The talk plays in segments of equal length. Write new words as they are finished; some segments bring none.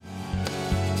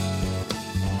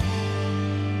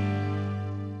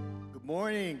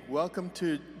morning. Welcome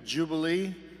to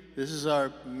Jubilee. This is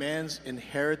our men's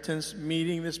inheritance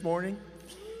meeting this morning.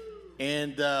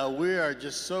 And we are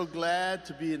just so glad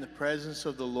to be in the presence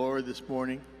of the Lord this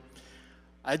morning.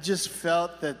 I just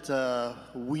felt that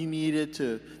we needed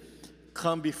to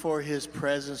come before His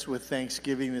presence with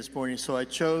thanksgiving this morning. So I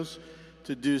chose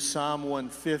to do Psalm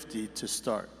 150 to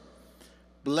start.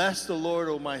 Bless the Lord,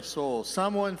 O my soul.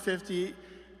 Psalm 150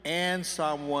 and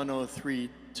Psalm 103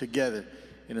 together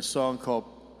in a song called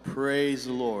Praise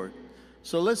the Lord.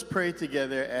 So let's pray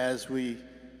together as we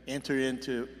enter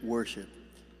into worship.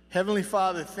 Heavenly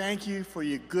Father, thank you for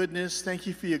your goodness. Thank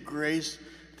you for your grace.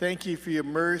 Thank you for your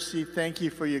mercy. Thank you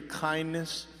for your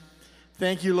kindness.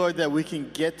 Thank you, Lord, that we can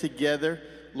get together,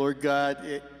 Lord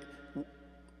God,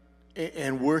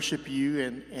 and worship you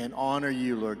and honor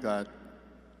you, Lord God.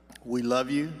 We love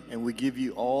you and we give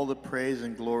you all the praise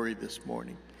and glory this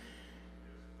morning.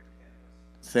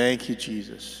 Thank you,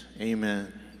 Jesus.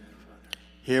 Amen.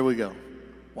 Here we go.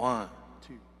 1,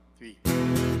 2, 3.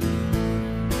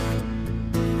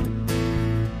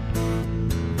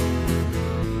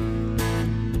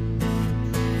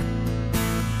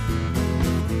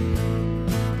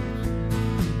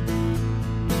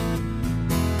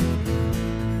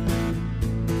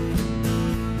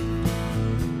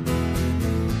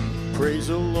 Praise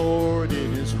the Lord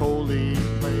in His holy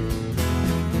place.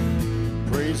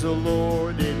 Praise the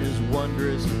Lord in His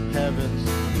wondrous heavens.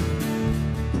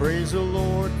 Praise the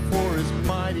Lord for His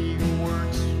mighty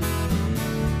works.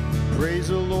 Praise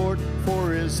the Lord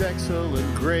for His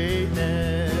excellent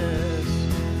greatness.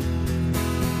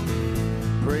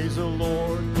 Praise the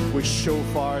Lord with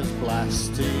shofars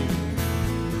blasting.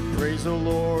 Praise the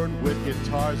Lord with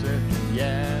guitars and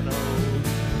pianos.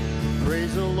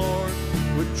 Praise the Lord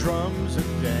with drums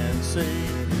and dancing.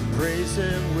 Praise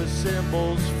Him with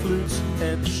cymbals, flutes,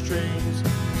 and strings.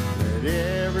 Let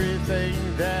everything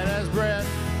that has breath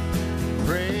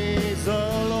praise the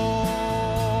Lord.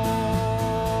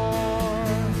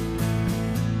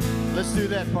 Let's do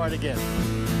that part again.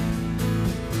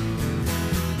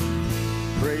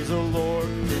 Praise the Lord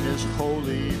in His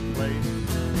holy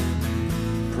place.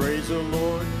 Praise the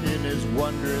Lord in His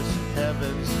wondrous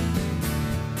heavens.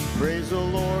 Praise the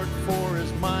Lord for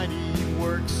His mighty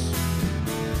works.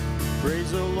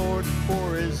 Praise the Lord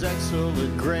for His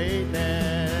excellent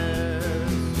greatness.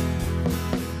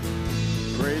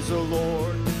 Praise the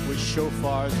Lord with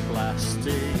shofars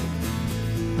blasting.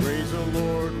 Praise the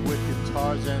Lord with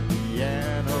guitars and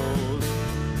pianos.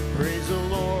 Praise the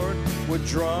Lord with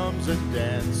drums and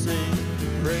dancing.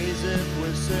 Praise Him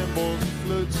with cymbals,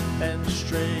 flutes, and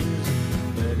strings.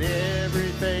 Let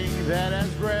everything that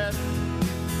has breath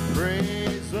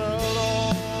praise the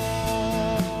Lord.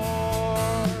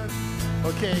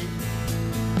 Okay,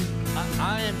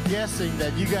 I am guessing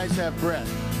that you guys have breath.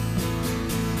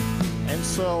 And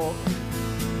so,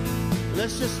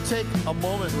 let's just take a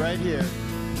moment right here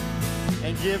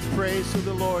and give praise to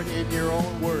the Lord in your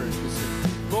own words.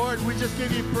 Lord, we just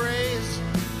give you praise.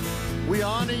 We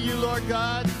honor you, Lord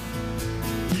God.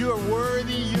 You are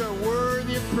worthy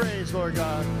of praise, Lord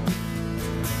God.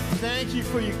 Thank you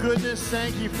for your goodness.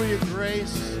 Thank you for your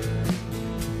grace.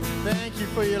 Thank you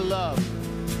for your love.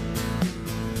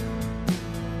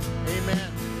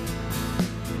 Amen.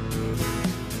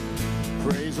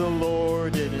 Praise the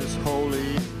Lord in His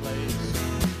holy place.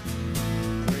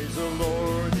 Praise the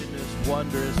Lord in His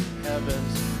wondrous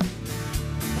heavens.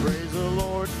 Praise the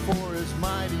Lord for His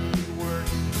mighty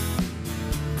works.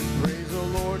 Praise the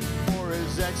Lord for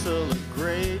His excellent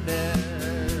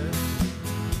greatness.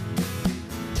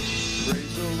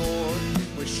 Praise the Lord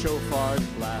with shofars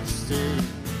blasting.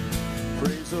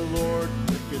 Praise the Lord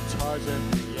with guitars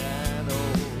and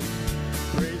pianos.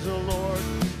 Praise the Lord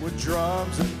with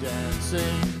drums and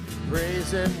dancing.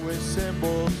 Praise Him with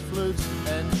cymbals, flutes,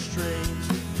 and strings.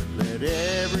 Let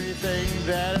everything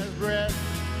that has breath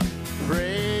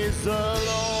praise the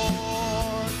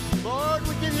Lord. Lord,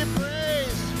 we give you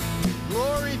praise.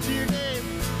 Glory to your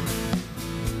name.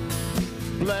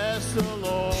 Bless the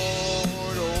Lord,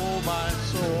 oh my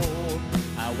soul.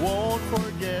 I won't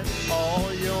forget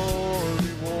all your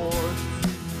rewards.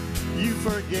 You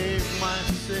forgave my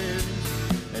sins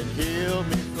and healed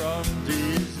me from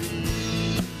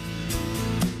disease.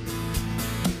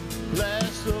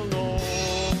 Bless the Lord,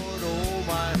 oh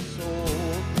my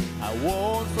soul. I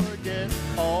won't forget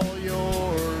all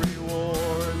your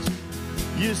rewards.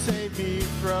 You saved me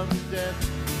from death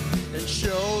and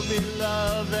showed me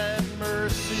love and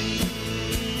mercy.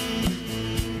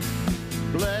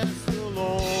 Bless the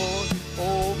Lord,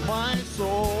 oh my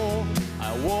soul.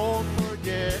 I won't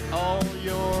forget all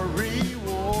your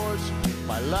rewards.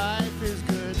 My life is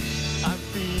good, I'm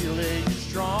feeling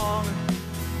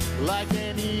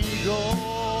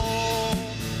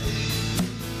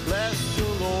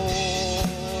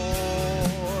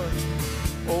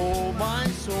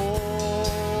soul.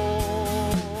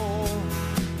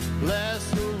 Bless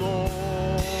the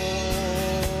Lord,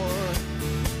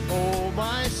 oh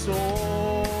my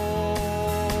soul.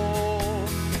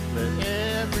 Let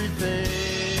everything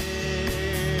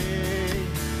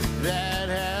that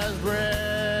has breath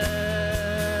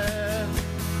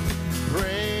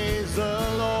praise the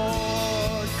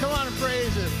Lord. Come on and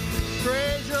praise Him.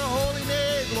 Praise your holy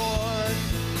name, Lord.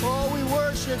 Oh, we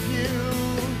worship you.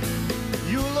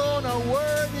 You alone are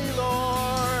worthy,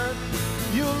 Lord.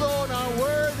 You alone are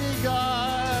worthy,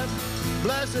 God.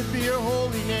 Blessed be your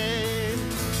holy name.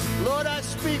 Lord, I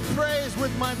speak praise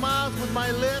with my mouth, with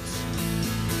my lips.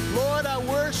 Lord, I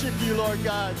worship you, Lord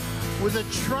God. With the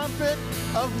trumpet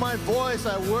of my voice,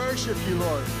 I worship you,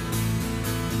 Lord.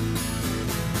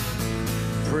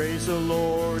 Praise the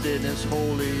Lord in his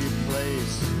holy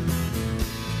place.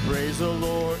 Praise the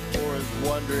Lord for his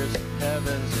wondrous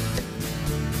heavens.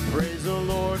 Praise the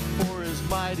Lord for his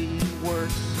mighty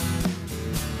works.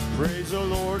 Praise the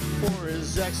Lord for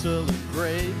his excellent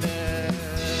greatness.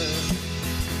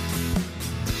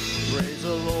 Praise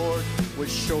the Lord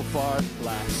with shofar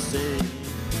blasting.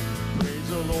 Praise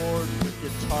the Lord with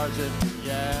guitars and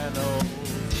pianos.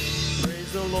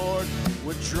 Praise the Lord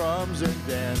with drums and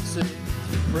dancing.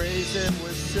 Praise him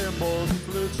with cymbals,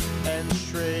 flutes, and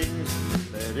strings.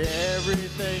 Let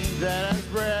everything that has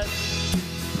breath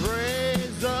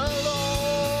praise the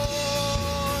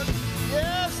Lord.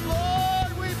 Yes,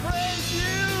 Lord, we praise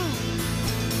you.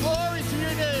 Glory to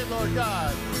your name, Lord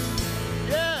God.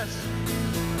 Yes.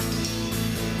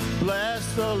 Bless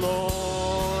the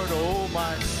Lord, oh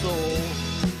my soul.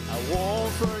 I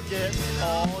won't forget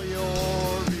all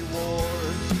your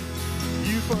rewards.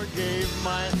 You forgave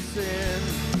my sin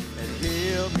and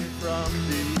healed me from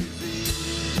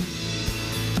disease.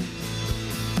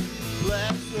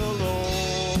 Bless the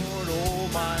Lord, oh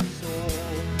my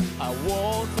soul. I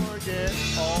won't forget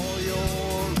all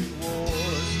your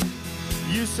rewards.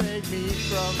 You saved me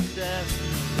from death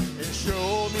and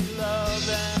showed me love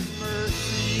and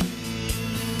mercy.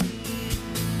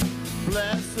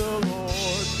 Bless the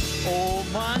Lord, oh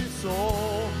my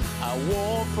soul. I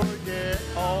won't forget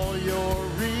all your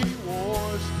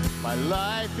rewards. My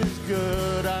life is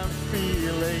good, I'm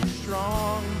feeling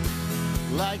strong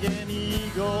like an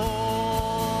eagle.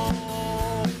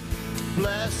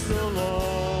 Bless the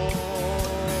Lord,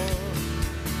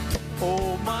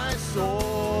 oh my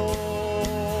soul.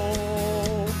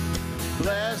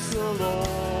 Bless the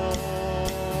Lord,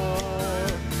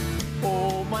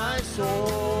 oh my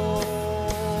soul.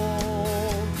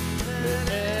 Let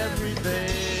everything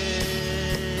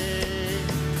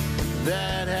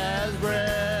that has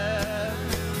breath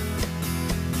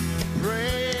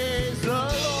praise the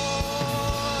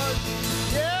Lord.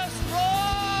 Yes,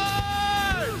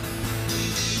 Lord.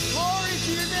 Glory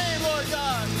to your name, Lord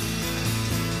God.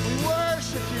 We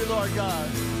worship you, Lord God.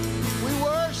 We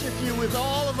worship you with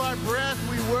all of our breath.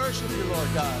 We worship you,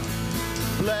 Lord God.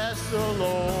 Bless the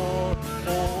Lord,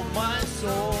 oh my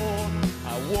soul.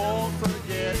 I won't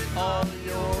forget all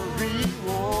your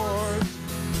rewards.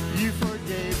 You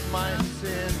forgave my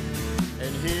sin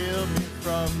and healed me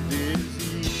from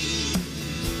disease.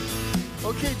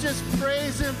 Okay, just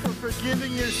praise him for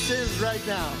forgiving your sins right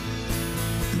now.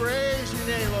 Praise your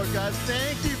name, Lord God.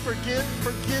 Thank you for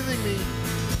forgiving me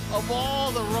of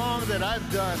all the wrong that I've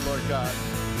done, Lord God.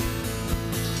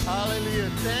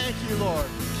 Hallelujah. Thank you, Lord.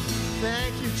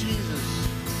 Thank you, Jesus.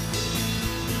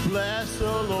 Bless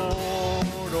the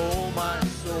Lord, oh my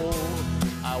soul.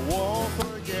 I won't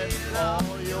forget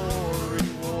all your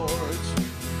rewards.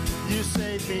 You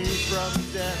saved me from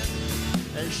death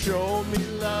and showed me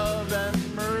love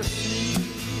and mercy.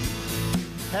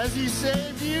 Has he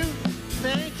saved you?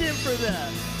 Thank him for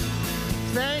that.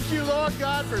 Thank you, Lord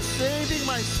God, for saving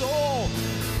my soul.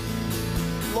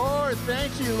 Lord,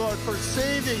 thank you, Lord, for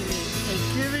saving me and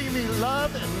giving me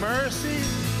love and mercy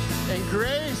and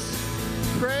grace.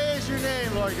 Praise your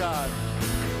name, Lord God.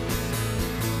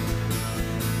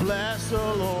 Bless the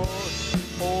Lord,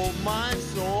 oh my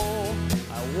soul.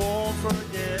 I won't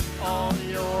forget all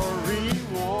your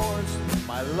rewards.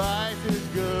 My life is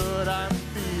good, I'm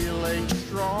feeling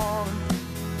strong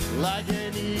like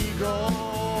an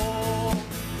eagle.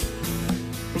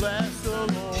 Bless the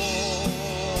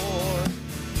Lord,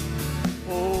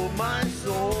 oh my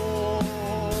soul.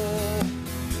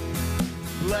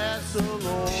 Bless the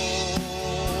Lord,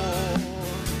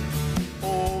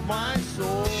 oh my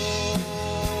soul.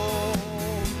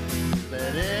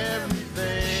 Let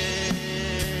everything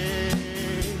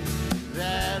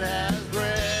that has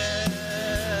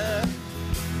breath.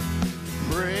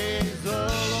 Praise the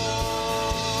Lord.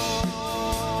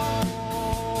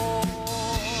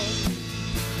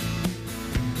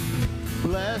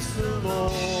 Bless the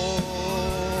Lord,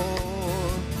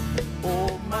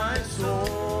 oh my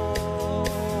soul.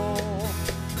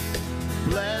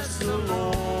 Bless the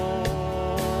Lord,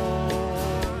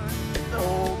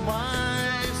 oh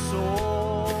my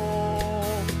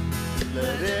soul.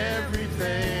 Let everything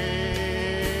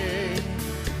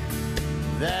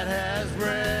that has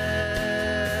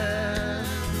breath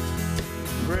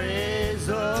praise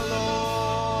the Lord.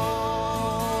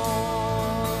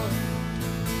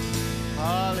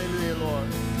 Hallelujah, Lord.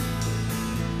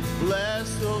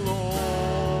 Bless the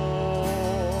Lord,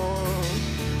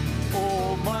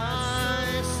 oh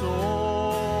my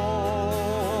soul.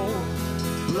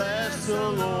 Bless the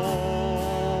Lord,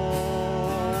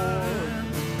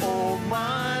 oh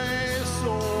my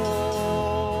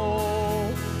soul.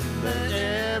 Let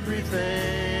everything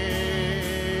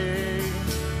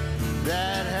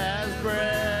that has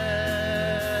breath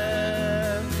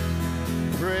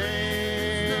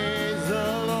praise the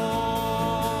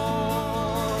Lord.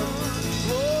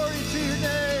 Glory to your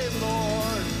name,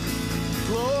 Lord.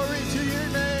 Glory to your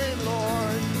name,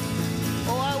 Lord.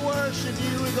 Oh, I worship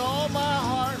you with all my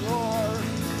heart, Lord.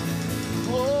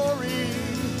 Glory,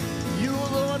 you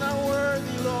alone are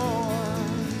worthy, Lord.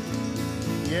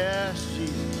 Yes,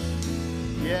 Jesus.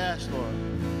 Yes, Lord.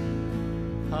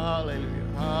 Hallelujah,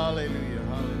 hallelujah,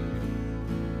 hallelujah.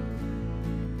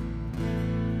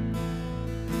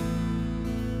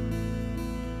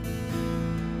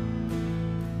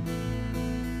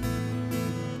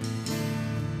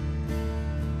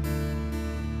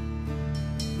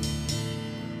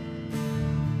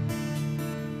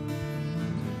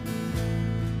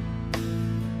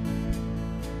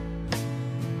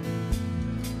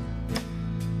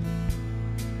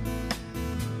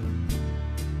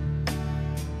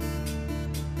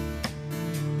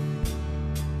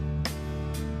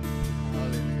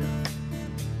 Hallelujah.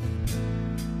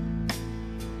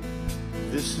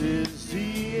 This is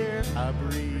the air I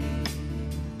breathe.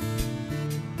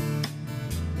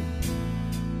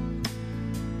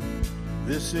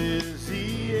 This is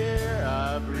the air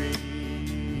I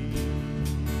breathe.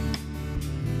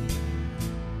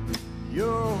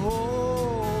 Your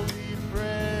holy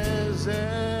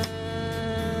presence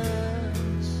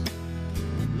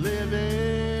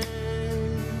living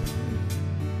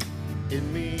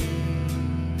in me.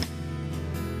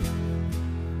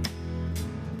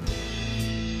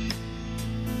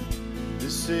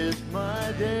 This is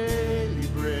my daily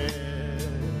bread.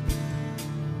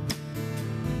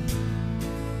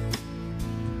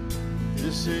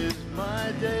 This is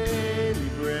my daily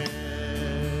bread.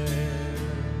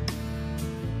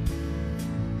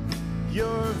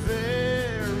 Your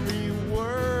very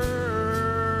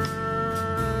word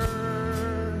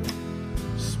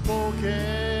spoken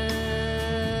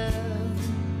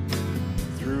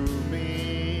through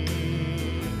me,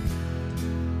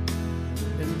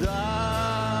 and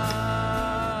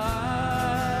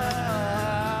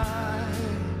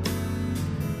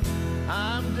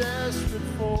I'm desperate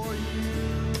for you.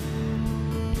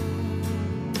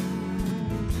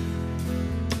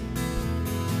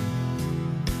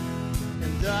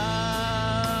 And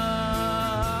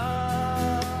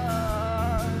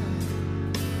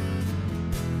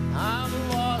I'm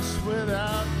lost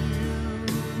without you.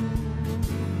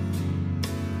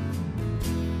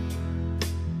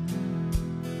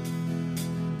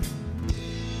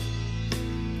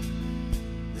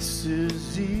 This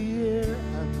is the air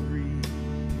I breathe.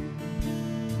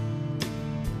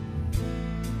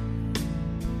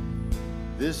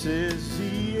 This is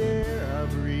the air I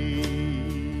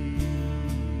breathe.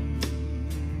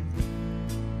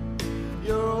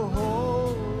 Your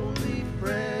holy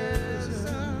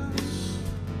presence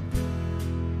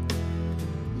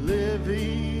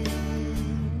living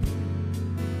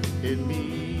in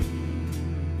me.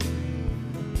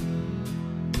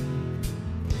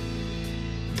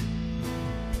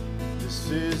 This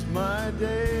is my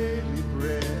daily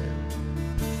bread.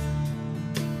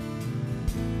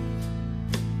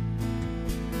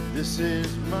 This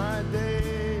is my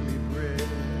daily bread.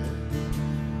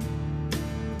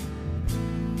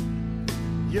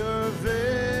 Your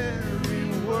very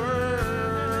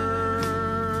word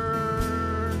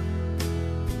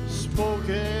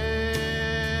spoken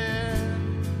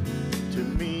to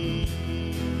me,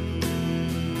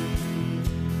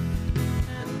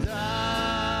 and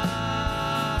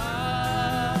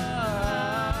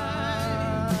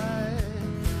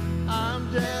I'm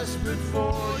desperate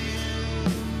for you.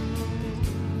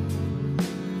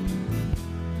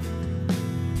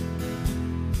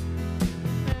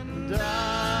 And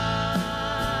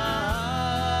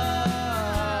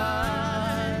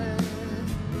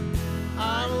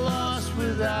I'm lost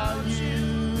without you.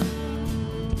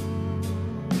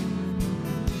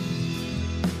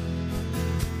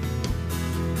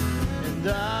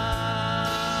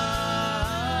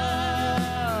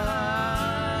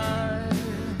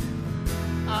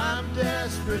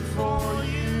 desperate for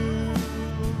you.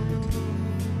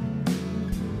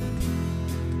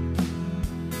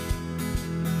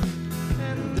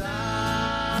 And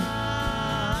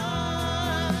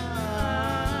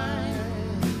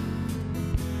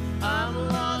I'm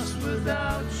lost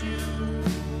without you.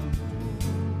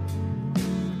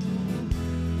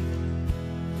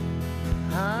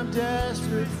 I'm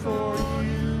desperate for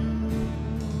you.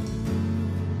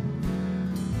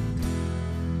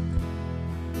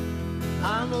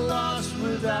 I'm lost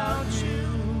without you.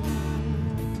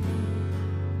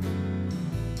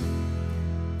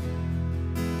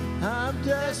 I'm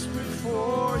desperate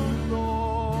for you,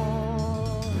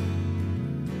 Lord.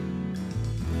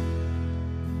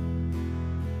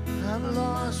 I'm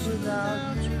lost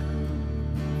without you.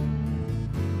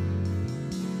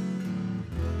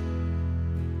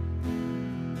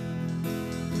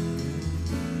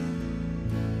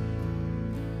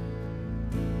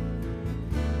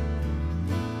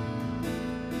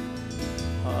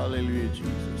 Hallelujah,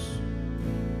 Jesus.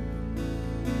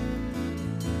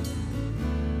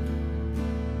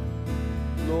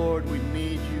 Lord, we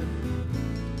need you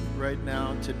right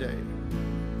now today.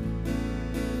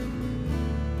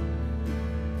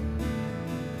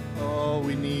 Oh,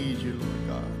 we need you, Lord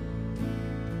God.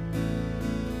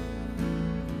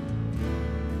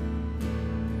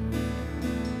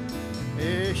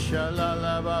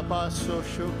 Eshalalaba paso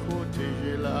shokote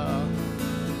jela.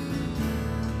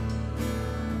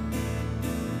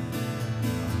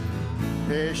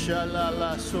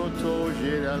 Eshalala soto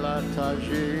jela la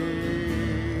taje.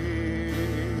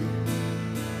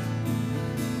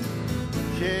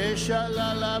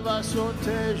 Keshalala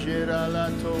basote jela la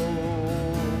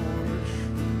tosh.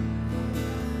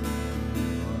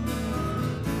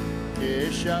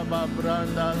 Keshaba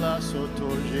branda la soto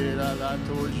jela la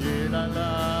tojela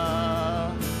la.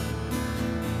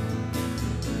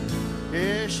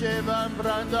 Esheba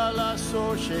branda la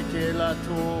so sheke la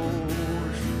tosh.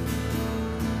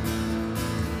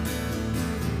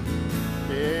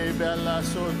 Bella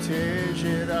sote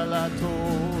gira la to,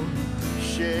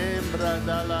 shembra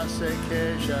da la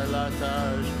sequeja la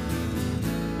taj,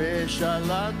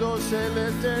 beshalando se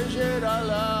le te gira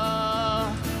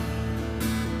la,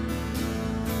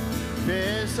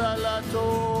 besa la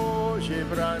to,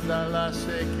 shebranda la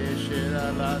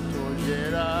sequeja la to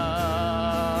gira.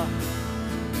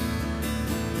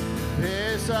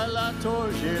 Pesa la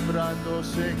toge brando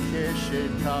se che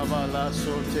scentava la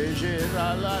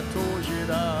sottegera la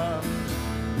togera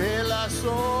pela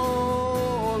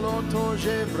solo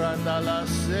toge branda la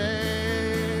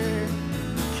se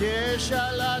che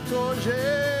la toge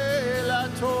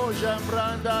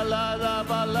branda la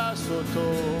lava la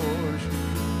sotoj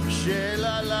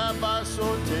shela la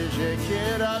basotege che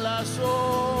era la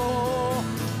so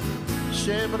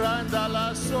shebranda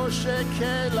la so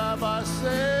che la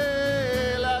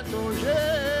base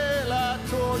la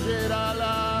tojera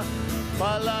la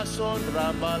bala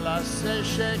sondra bala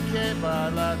seche che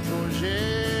bala toje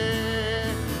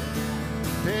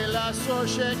pela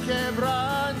soche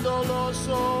quebrando lo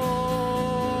so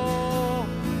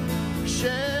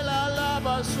shela la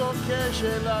baso che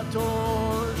shela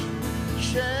toj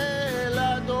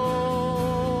shela do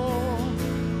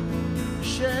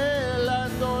shela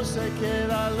do se che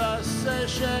la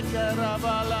seche che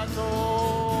bala to.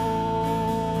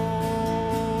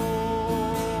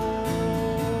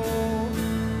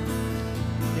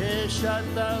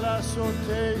 Shandala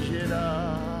sottegera.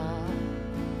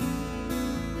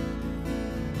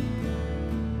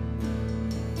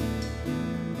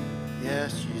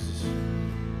 Yes, Jesus.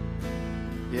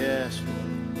 Yes,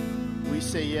 Lord. We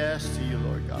say yes to you,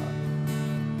 Lord God.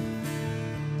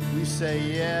 We say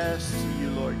yes to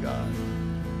you, Lord God.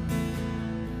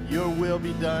 Your will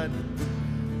be done.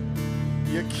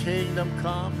 Your kingdom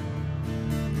come.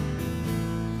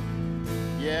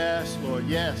 Yes, Lord.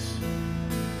 Yes.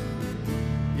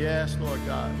 Yes, Lord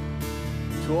God.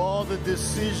 To all the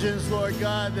decisions, Lord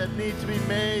God, that need to be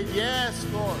made. Yes,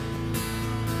 Lord.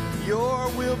 Your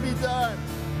will be done.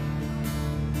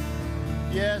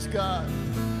 Yes, God.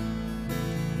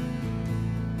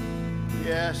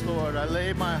 Yes, Lord. I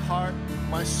lay my heart,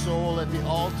 my soul at the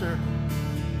altar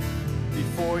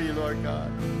before you, Lord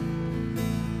God.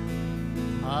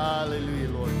 Hallelujah,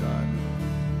 Lord God.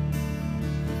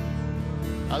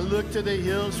 I look to the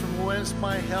hills from whence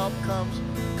my help comes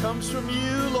from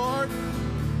you, Lord.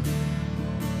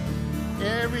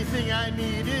 Everything I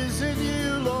need is in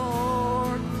you,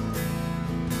 Lord.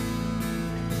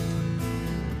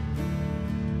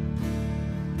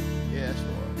 Yes,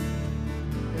 Lord.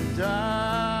 And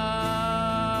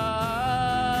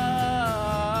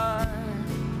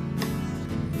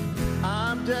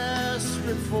I'm I'm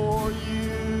desperate for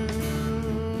you.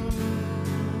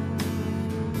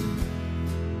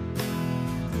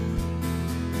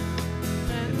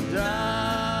 And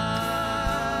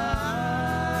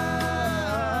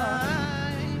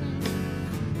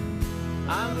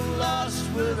I'm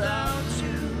lost without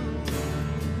you.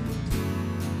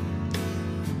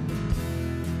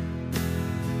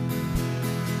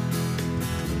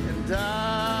 And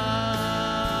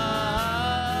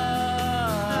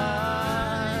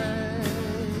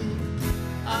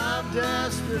I'm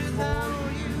desperate for you.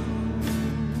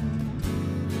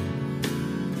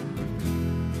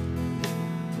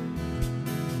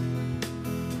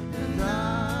 And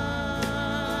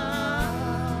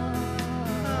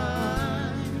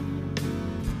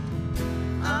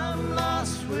I'm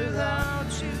lost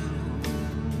without you.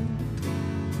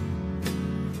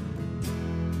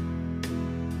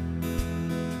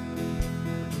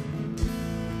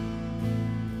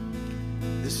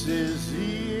 This is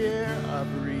the air I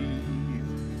breathe.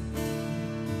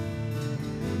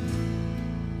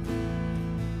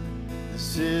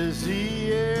 This is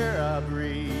the air I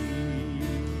breathe.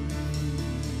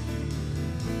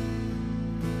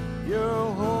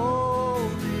 Your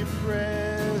holy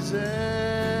presence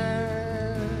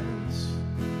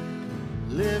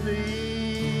living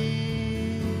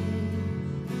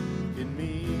in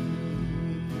me.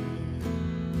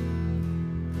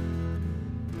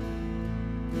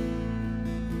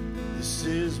 This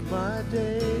is my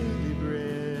daily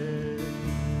bread.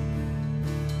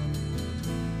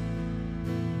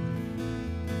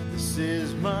 This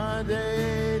is my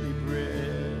daily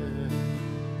bread.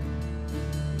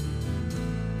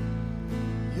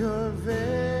 Your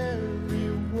very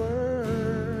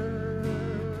word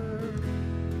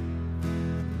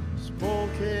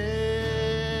spoken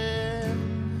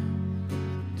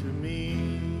to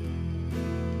me.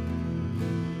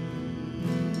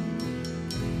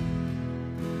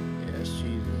 Yes,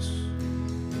 Jesus.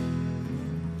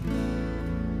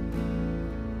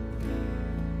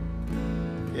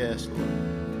 Yes, Lord.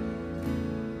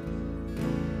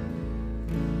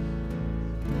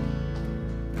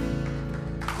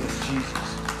 Yes, Jesus.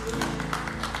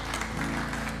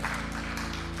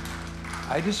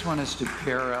 I just want us to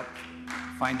pair up,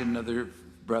 find another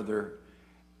brother,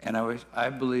 and I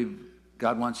believe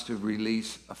God wants to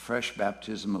release a fresh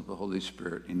baptism of the Holy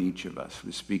Spirit in each of us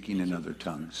with speaking in other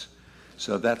tongues.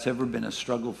 So if that's ever been a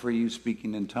struggle for you,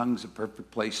 speaking in tongues, a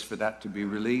perfect place for that to be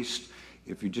released.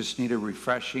 If you just need a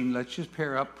refreshing, let's just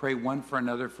pair up, pray one for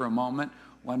another for a moment.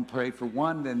 One pray for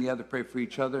one, then the other pray for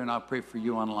each other, and I'll pray for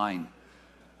you online.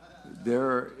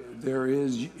 There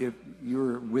is, if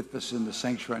you're with us in the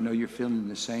sanctuary, I know you're feeling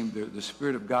the same. The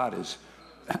Spirit of God is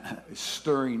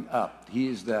stirring up. He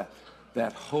is that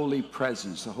holy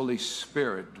presence, the Holy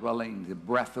Spirit dwelling, the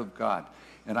breath of God.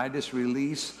 And I just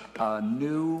release a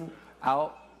new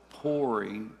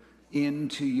outpouring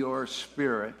into your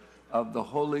spirit of the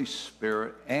Holy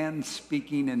Spirit and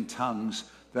speaking in tongues,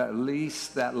 that at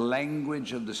least that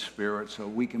language of the Spirit, so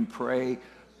we can pray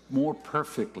more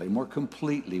perfectly, more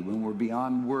completely when we're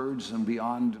beyond words and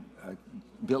beyond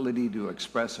ability to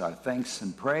express our thanks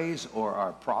and praise or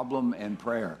our problem and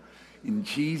prayer. In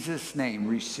Jesus' name,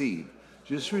 receive.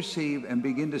 Just receive and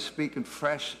begin to speak in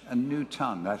fresh, a new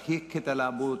tongue. It's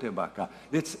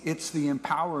the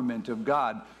empowerment of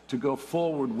God to go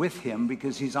forward with him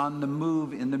because he's on the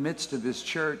move in the midst of his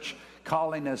church,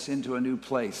 calling us into a new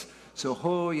place. So,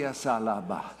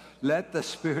 let the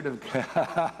Spirit of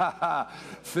God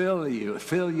fill you,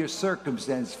 fill your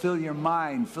circumstance, fill your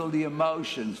mind, fill the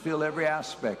emotions, fill every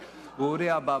aspect.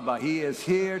 He is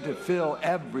here to fill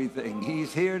everything.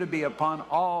 He's here to be upon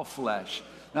all flesh,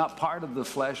 not part of the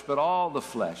flesh, but all the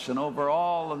flesh, and over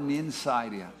all on the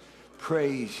inside.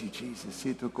 Praise you, Jesus.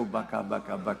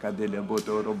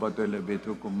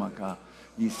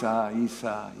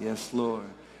 Yes, Lord.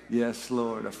 Yes,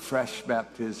 Lord, a fresh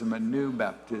baptism, a new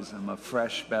baptism, a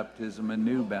fresh baptism, a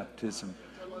new baptism.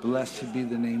 Blessed be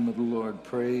the name of the Lord.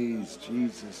 Praise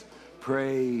Jesus.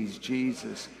 Praise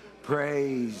Jesus.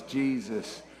 Praise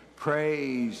Jesus.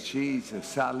 Praise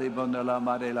Jesus. Let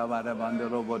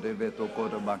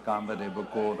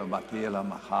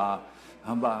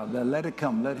it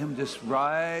come. Let him just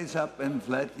rise up and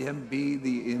let him be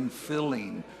the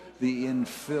infilling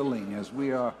as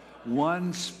we are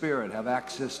one Spirit, have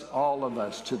access, all of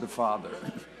us, to the Father.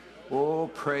 Oh,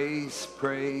 praise,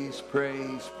 praise,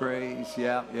 praise, praise.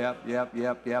 Yep.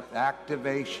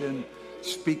 Activation,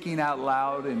 speaking out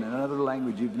loud in another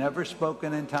language. You've never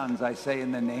spoken in tongues. I say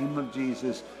in the name of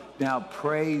Jesus, now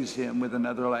praise him with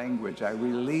another language. I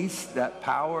release that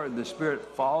power. The Spirit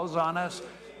falls on us.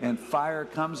 and fire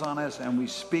comes on us, and we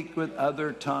speak with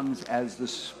other tongues as the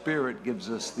Spirit gives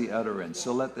us the utterance.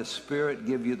 So let the Spirit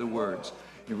give you the words.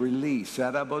 Release.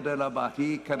 That's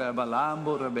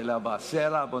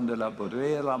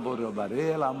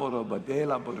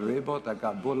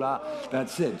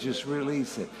it. Just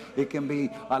release it. It can be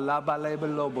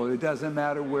it doesn't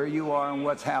matter where you are and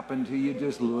what's happened to you.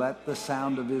 Just let the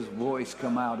sound of his voice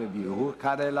come out of you.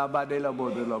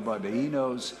 He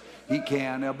knows. He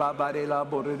can.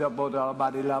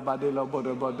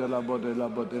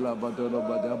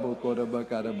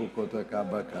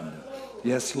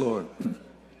 Yes, Lord.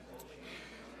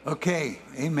 Okay,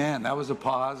 amen. That was a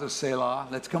pause, a Selah.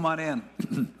 Let's come on in.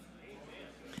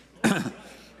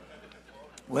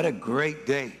 What a great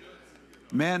day.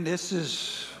 Man, this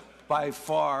is by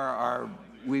far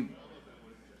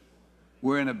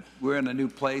we're in a new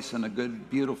place and a good,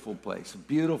 beautiful place. A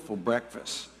beautiful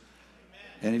breakfast.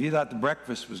 And if you thought the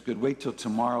breakfast was good, wait till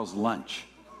tomorrow's lunch.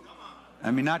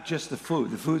 I mean, not just the food.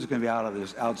 The food's going to be out of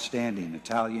this outstanding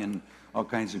Italian, all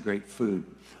kinds of great food.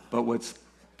 But what's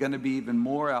going to be even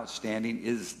more outstanding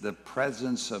is the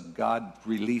presence of God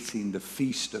releasing the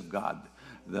feast of God,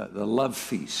 the love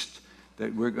feast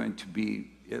that we're going to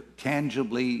be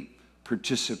tangibly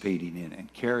participating in,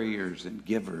 and carriers and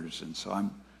givers. And so I'm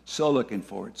so looking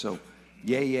forward. So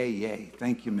yay, yay, yay.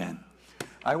 Thank you, men.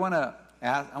 I want to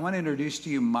introduce to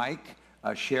you Mike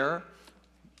Scherer,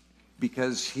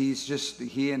 because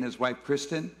he and his wife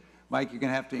Kristen. Mike, you're going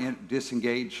to have to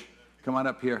disengage. Come on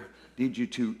up here. Need you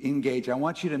to engage. I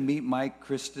want you to meet Mike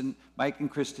and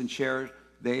Kristen Scherer.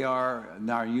 They are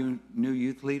our new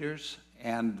youth leaders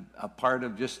and a part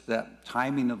of just that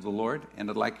timing of the Lord. And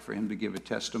I'd like for him to give a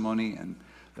testimony and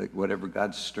whatever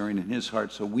God's stirring in his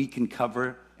heart, so we can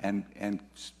cover and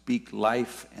speak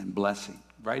life and blessing.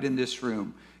 Right in this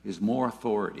room is more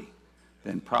authority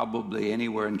than probably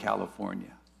anywhere in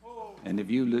California. And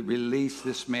if you release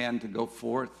this man to go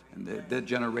forth and the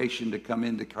generation to come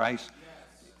into Christ,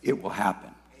 it will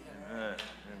happen. Amen.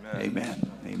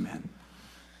 Amen. Amen.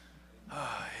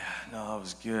 Oh, yeah. No, that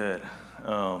was good.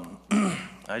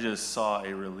 I just saw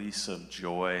a release of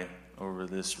joy over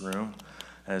this room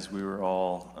as we were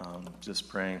all just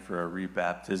praying for a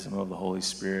rebaptism of the Holy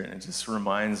Spirit. And it just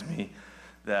reminds me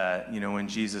that, when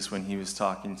Jesus, when he was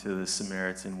talking to the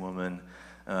Samaritan woman,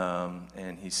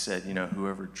 and he said,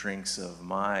 whoever drinks of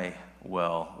my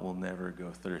well will never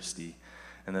go thirsty.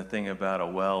 And the thing about a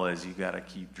well is you got to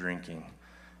keep drinking.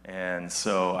 And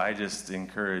so I just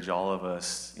encourage all of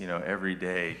us, every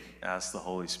day, ask the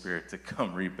Holy Spirit to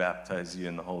come rebaptize you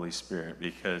in the Holy Spirit,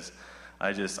 because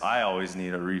I always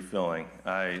need a refilling.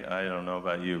 I don't know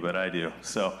about you, but I do.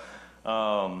 So,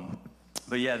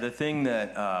 but yeah, the thing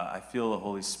that I feel the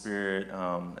Holy Spirit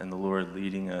and the Lord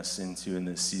leading us into in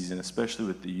this season, especially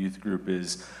with the youth group,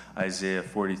 is Isaiah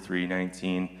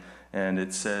 43:19. And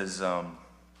it says,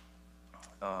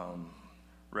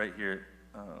 right here,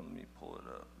 let me pull it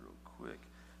up real quick.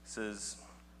 It says,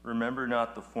 remember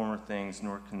not the former things,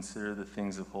 nor consider the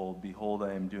things of old. Behold,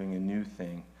 I am doing a new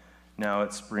thing. Now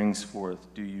it springs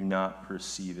forth. Do you not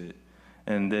perceive it?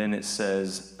 And then it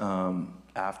says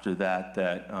after that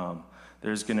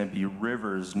there's going to be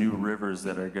rivers, new rivers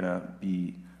that are going to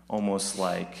be almost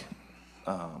like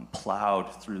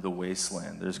plowed through the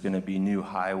wasteland. There's going to be new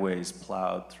highways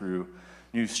plowed through,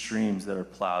 new streams that are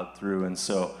plowed through. And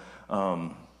so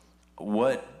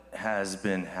what has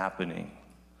been happening?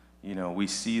 We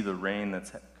see the rain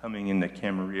that's coming into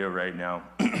Camarillo right now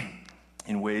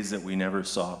in ways that we never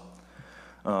saw.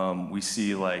 We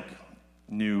see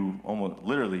almost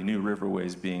literally new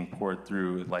riverways being poured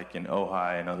through, like in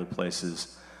Ojai and other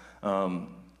places.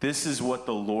 This is what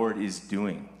the Lord is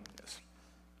doing.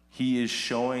 He is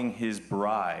showing his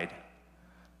bride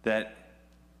that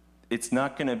it's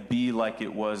not going to be like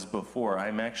it was before.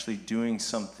 I'm actually doing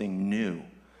something new,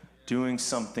 doing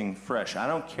something fresh. I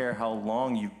don't care how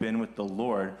long you've been with the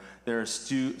Lord, there are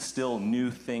still new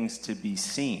things to be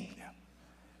seen.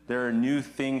 There are new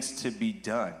things to be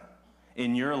done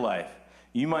in your life.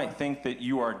 You might think that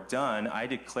you are done. I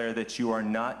declare that you are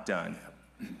not done.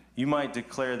 You might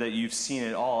declare that you've seen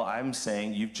it all. I'm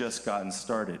saying you've just gotten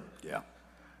started. Yeah.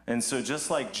 And so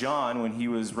just like John, when he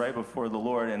was right before the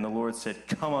Lord, and the Lord said,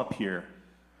 come up here,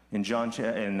 in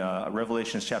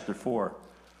Revelation chapter 4,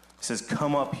 he says,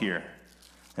 come up here,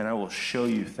 and I will show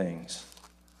you things.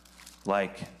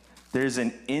 Like, there's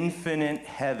an infinite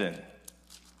heaven.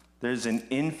 There's an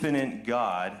infinite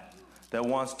God that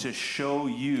wants to show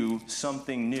you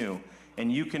something new.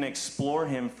 And you can explore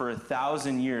him for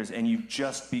 1,000 years, and you've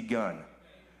just begun.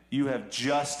 You have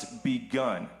just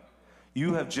begun.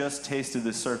 You have just tasted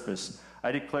the surface.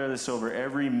 I declare this over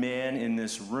every man in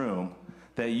this room,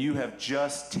 that you have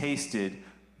just tasted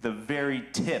the very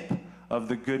tip of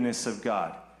the goodness of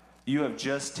God. You have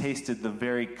just tasted the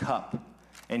very cup.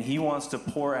 And he wants to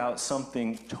pour out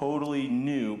something totally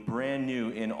new, brand new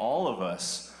in all of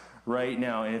us right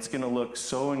now. And it's going to look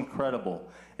so incredible.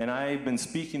 And I've been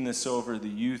speaking this over the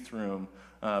youth room,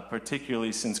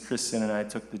 particularly since Kristen and I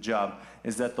took the job,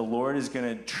 is that the Lord is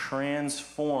going to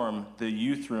transform the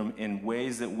youth room in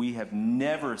ways that we have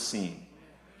never seen.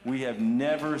 We have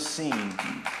never seen.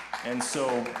 And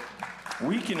so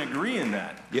we can agree in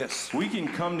that. Yes. We can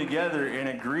come together and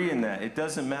agree in that. It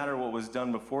doesn't matter what was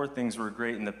done before. Things were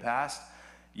great in the past.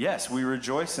 Yes, we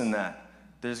rejoice in that.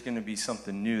 There's going to be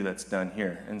something new that's done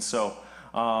here. And so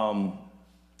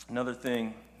another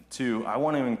thing, too, I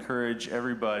want to encourage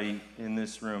everybody in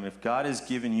this room, if God has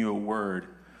given you a word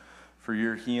for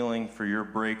your healing, for your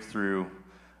breakthrough,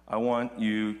 I want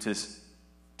you to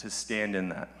stand in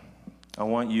that. I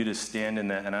want you to stand in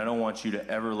that, and I don't want you to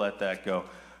ever let that go.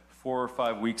 4 or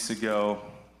 5 weeks ago,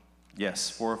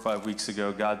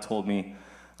 God told me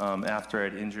after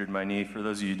I'd injured my knee. For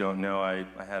those of you who don't know, I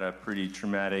had a pretty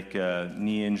traumatic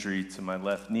knee injury to my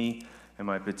left knee, and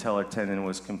my patellar tendon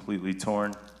was completely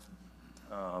torn.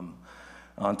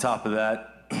 On top of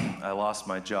that, I lost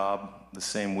my job the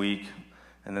same week,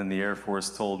 and then the Air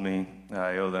Force told me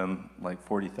I owe them like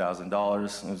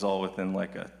 $40,000. It was all within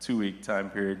like a 2-week time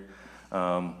period.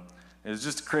 It was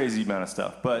just a crazy amount of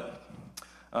stuff. But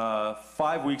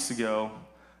 5 weeks ago,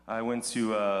 I went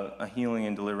to a healing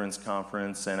and deliverance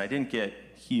conference, and I didn't get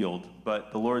healed,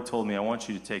 but the Lord told me, I want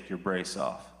you to take your brace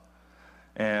off.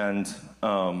 And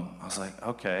I was like,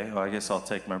 okay, well, I guess I'll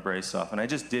take my brace off. And I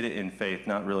just did it in faith,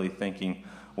 not really thinking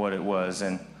what it was.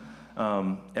 And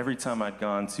every time I'd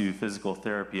gone to physical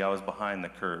therapy, I was behind the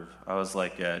curve. I was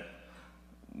like at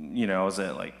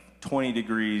 20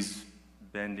 degrees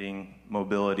bending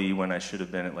mobility when I should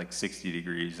have been at like 60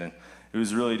 degrees. And it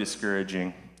was really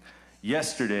discouraging.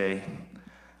 Yesterday,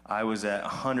 I was at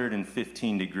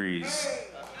 115 degrees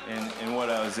in what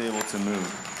I was able to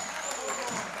move.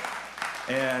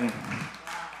 And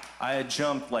I had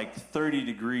jumped like 30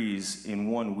 degrees in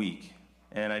 1 week.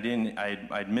 And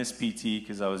I'd missed PT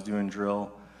because I was doing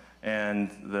drill. And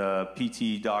the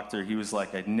PT doctor, he was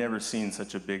like, I'd never seen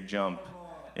such a big jump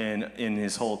in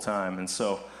his whole time. And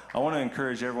so I want to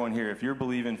encourage everyone here, if you're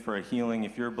believing for a healing,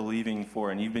 if you're believing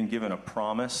for, and you've been given a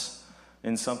promise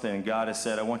in something, and God has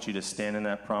said, I want you to stand in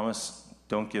that promise,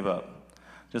 don't give up.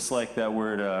 Just like that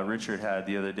word Richard had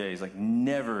the other day. He's like,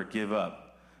 never give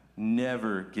up.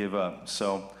 Never give up.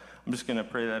 So I'm just going to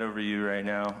pray that over you right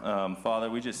now. Father,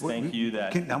 we just thank you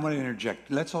that... I want to interject.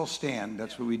 Let's all stand.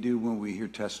 That's what we do when we hear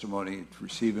testimony,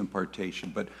 receive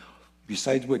impartation. But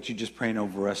besides what you just praying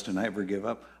over us to never give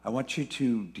up, I want you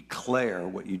to declare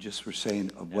what you just were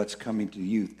saying of what's coming to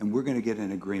youth. And we're going to get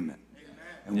an agreement.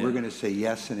 And we're going to say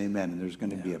yes and amen. And there's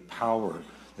going to be a power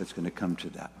that's going to come to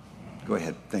that. Go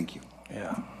ahead. Thank you.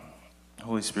 Yeah.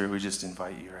 Holy Spirit, we just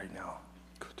invite you right now.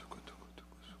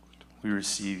 We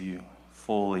receive you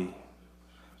fully.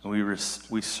 And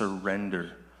we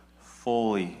surrender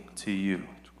fully to you.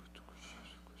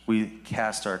 We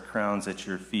cast our crowns at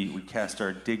your feet. We cast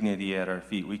our dignity at our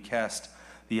feet. We cast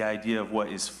the idea of what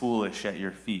is foolish at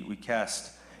your feet. We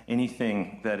cast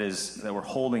anything that we're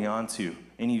holding on to,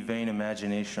 any vain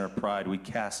imagination or pride, we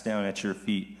cast down at your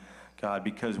feet, God,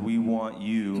 because we want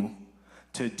you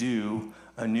to do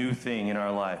a new thing in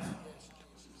our life.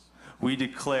 We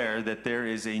declare that there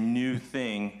is a new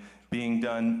thing being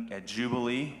done at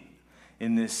Jubilee,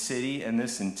 in this city, and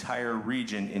this entire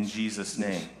region in Jesus'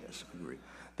 name. Yes, I agree.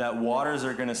 That waters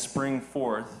are going to spring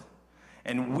forth,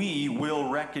 and we will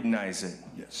recognize it.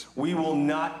 Yes. We will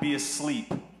not be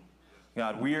asleep.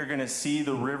 God, we are going to see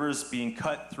the rivers being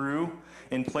cut through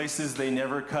in places they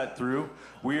never cut through.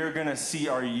 We are going to see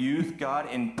our youth, God,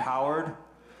 empowered,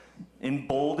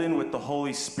 emboldened with the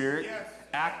Holy Spirit,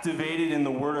 activated in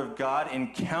the Word of God,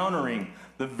 encountering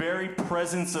the very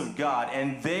presence of God.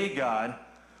 And they, God,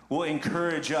 will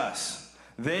encourage us.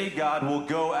 They, God, will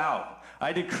go out.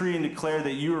 I decree and declare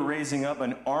that you are raising up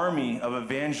an army of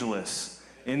evangelists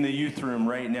in the youth room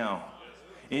right now.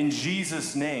 In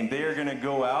Jesus' name, they are going to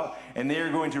go out and they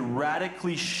are going to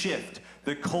radically shift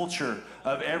the culture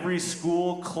of every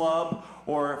school, club,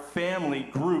 or family,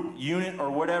 group, unit, or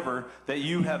whatever that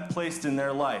you have placed in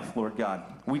their life, Lord God.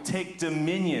 We take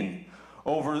dominion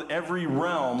over every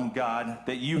realm, God,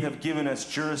 that you have given us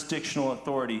jurisdictional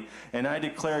authority. And I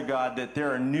declare, God, that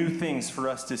there are new things for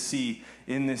us to see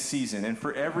in this season. And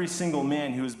for every single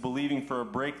man who is believing for a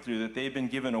breakthrough, that they've been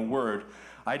given a word,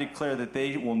 I declare that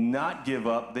they will not give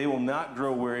up, they will not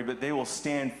grow weary, but they will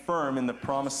stand firm in the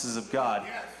promises of God.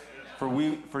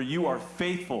 For you are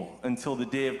faithful until the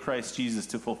day of Christ Jesus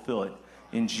to fulfill it.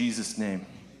 In Jesus' name.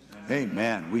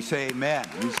 Amen. We say amen.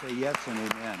 We say yes and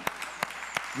amen.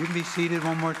 You can be seated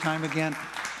one more time again.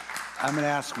 I'm going to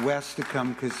ask Wes to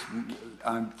come because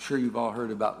I'm sure you've all heard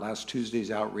about last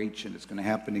Tuesday's outreach, and it's going to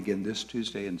happen again this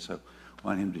Tuesday, and so I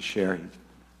want him to share.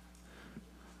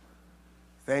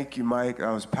 Thank you, Mike. That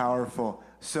was powerful.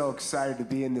 So excited to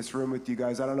be in this room with you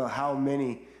guys. I don't know how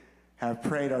many have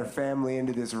prayed our family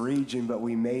into this region, but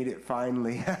we made it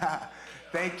finally.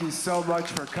 Thank you so much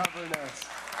for covering us.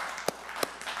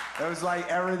 It was like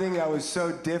everything that was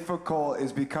so difficult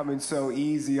is becoming so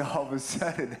easy all of a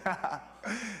sudden.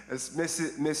 It's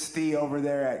Miss Thee over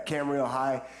there at Camarillo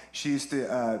High. She used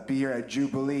to be here at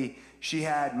Jubilee. She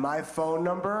had my phone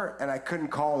number, and I couldn't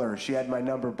call her. She had my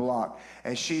number blocked.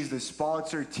 And she's the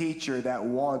sponsored teacher that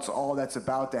wants all that's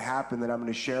about to happen that I'm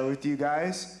going to share with you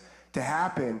guys to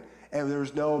happen, and there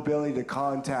was no ability to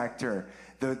contact her.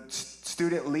 The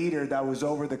student leader that was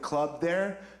over the club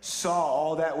there saw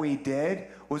all that we did,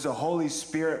 was a Holy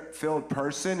Spirit-filled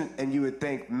person, and you would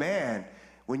think, man,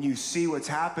 when you see what's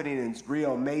happening in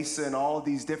Rio Mesa and all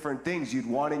these different things you'd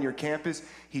want in your campus,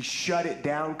 he shut it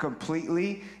down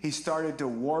completely. He started to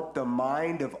warp the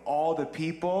mind of all the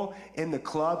people in the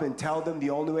club and tell them the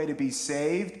only way to be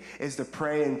saved is to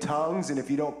pray in tongues. And if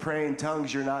you don't pray in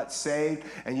tongues, you're not saved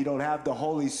and you don't have the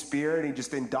Holy Spirit. He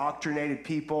just indoctrinated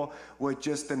people with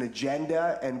just an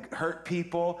agenda and hurt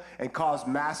people and caused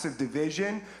massive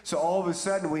division. So all of a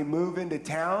sudden we move into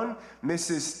town.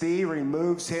 Mrs. Thee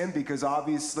removes him because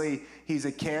obviously he's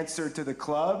a cancer to the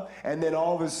club, and then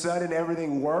all of a sudden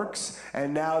everything works,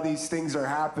 and now these things are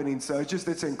happening. So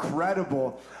it's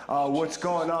incredible what's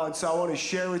going on. So I want to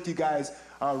share with you guys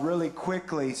really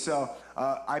quickly. So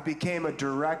I became a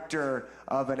director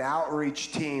of an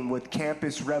outreach team with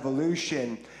Campus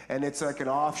Revolution, and it's like an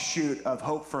offshoot of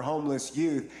Hope for Homeless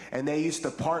Youth, and they used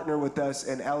to partner with us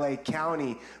in LA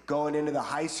County, going into the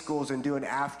high schools and doing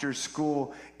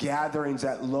after-school gatherings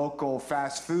at local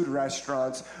fast food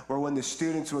restaurants, where when the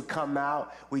students would come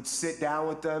out, we'd sit down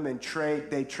with them and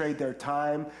they'd trade their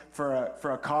time for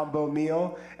a combo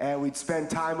meal, and we'd spend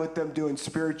time with them doing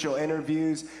spiritual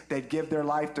interviews. They'd give their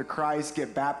life to Christ,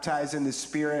 get baptized in the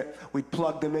Spirit. We'd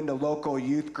plug them into local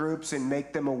youth groups and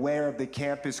make them aware of the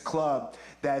campus club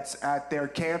that's at their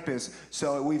campus.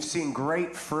 So we've seen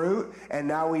great fruit, and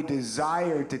now we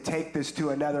desire to take this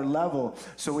to another level.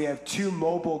 So we have 2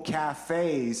 mobile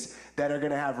cafes that are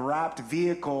going to have wrapped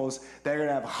vehicles, that are going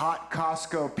to have hot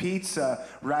Costco pizza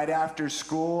right after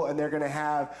school, and they're going to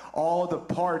have all the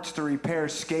parts to repair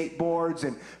skateboards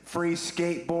and free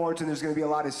skateboards, and there's going to be a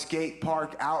lot of skate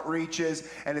park outreaches,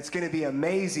 and it's going to be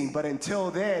amazing. But until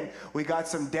then, we got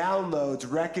some downloads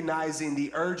recognizing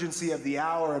the urgency of the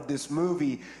hour of this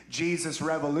movie, Jesus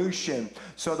Revolution.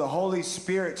 So the Holy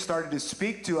Spirit started to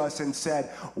speak to us and said,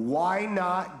 why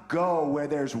not go where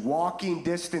there's walking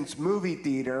distance movie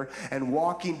theater and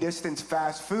walking distance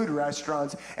fast food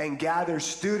restaurants and gather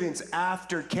students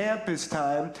after campus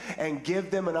time and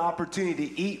give them an opportunity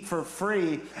to eat for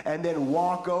free and then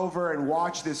walk over and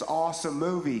watch this awesome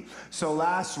movie. So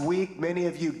last week, many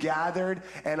of you gathered,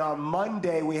 and on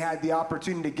Monday, we had the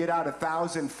opportunity to get out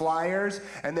 1,000 flyers,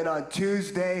 and then on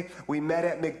Tuesday, we met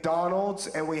at McDonald's,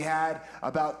 and we had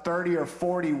about 30 or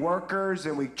 40 workers,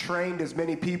 and we trained as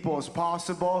many people as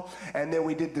possible, and then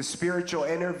we did the spiritual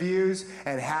interviews,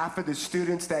 and half of the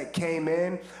students that came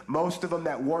in, most of them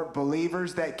that weren't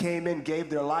believers that came in, gave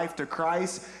their life to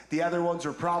Christ. The other ones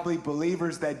are probably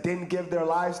believers that didn't give their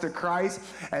lives to Christ.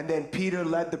 And then Peter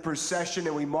led the procession,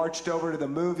 and we marched over to the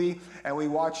movie, and we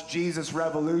watched Jesus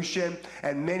Revolution.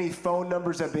 And many phone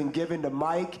numbers have been given to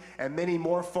Mike, and many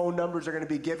more phone numbers are going to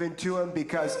be given to him,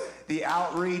 because the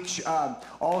outreach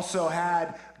also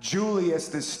had Julius,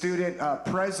 the student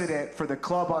president for the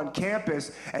club on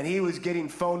campus, and he was getting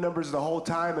phone numbers the whole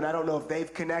time, and I don't know if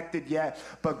they've connected yet,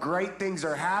 but great things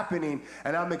are happening,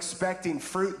 and I'm expecting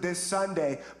fruit this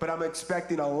Sunday, but I'm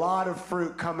expecting a lot of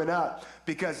fruit coming up,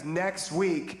 because next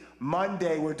week,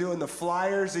 Monday, we're doing the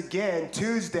flyers again.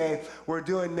 Tuesday, we're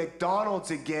doing McDonald's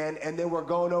again, and then we're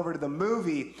going over to the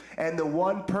movie. And the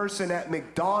one person at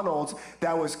McDonald's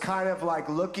that was kind of like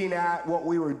looking at what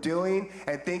we were doing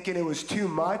and thinking it was too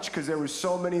much because there were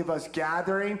so many of us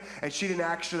gathering, and she didn't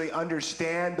actually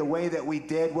understand the way that we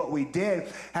did what we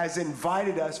did, has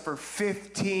invited us for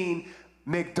 15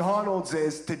 McDonald's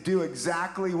is to do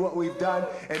exactly what we've done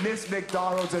in this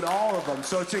McDonald's and all of them.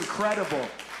 So it's incredible.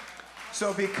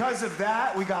 So because of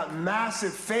that, we got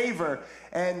massive favor.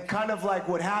 And kind of like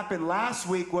what happened last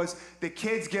week was the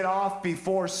kids get off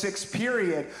before 6th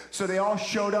period, so they all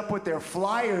showed up with their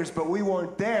flyers, but we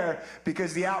weren't there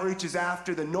because the outreach is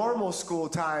after the normal school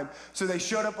time. So they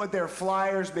showed up with their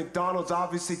flyers. McDonald's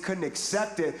obviously couldn't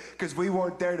accept it because we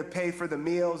weren't there to pay for the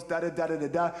meals,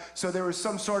 da-da-da-da-da-da. So there was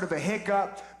some sort of a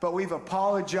hiccup, but we've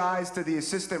apologized to the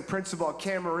assistant principal at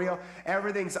Camarillo.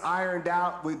 Everything's ironed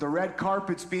out. The red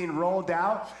carpet's being rolled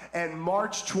out, and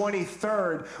March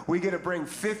 23rd, we get to bring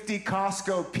 50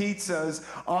 Costco pizzas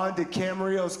onto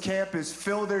Camarillo's campus,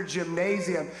 fill their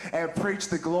gymnasium, and preach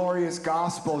the glorious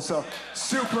gospel. So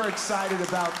super excited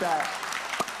about that.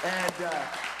 And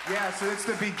yeah, so it's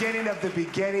the beginning of the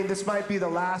beginning. This might be the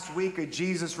last week of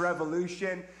Jesus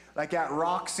Revolution, like at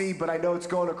Roxy, but I know it's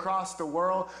going across the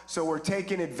world, so we're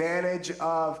taking advantage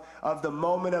of the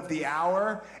moment of the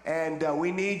hour, and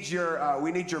we need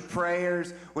your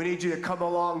prayers. We need you to come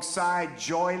alongside,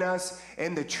 join us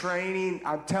in the training.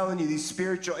 I'm telling you, these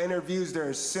spiritual interviews, they're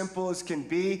as simple as can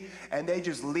be, and they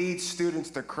just lead students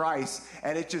to Christ,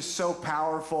 and it's just so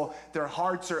powerful. Their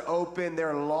hearts are open,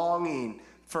 they're longing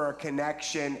for a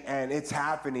connection, and it's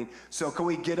happening. So can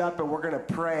we get up and we're going to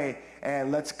pray,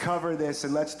 and let's cover this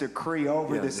and let's decree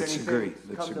over this. Anything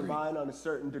come to mind on a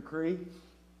certain decree?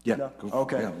 Yeah. No? Go,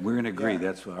 okay. Yeah, we're going to agree. Yeah.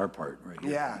 That's our part right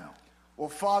here. Yeah. Now. Well,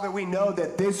 Father, we know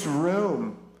that this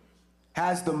room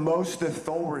has the most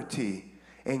authority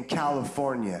in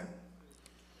California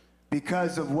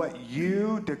because of what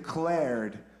you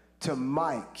declared to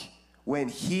Mike when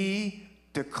he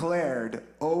declared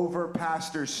over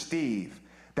Pastor Steve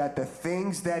that the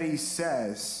things that he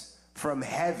says from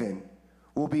heaven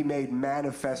will be made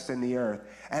manifest in the earth.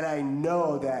 And I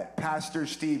know that Pastor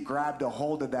Steve grabbed a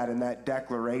hold of that in that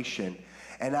declaration.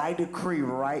 And I decree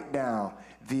right now,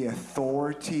 the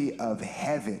authority of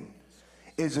heaven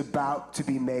is about to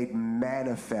be made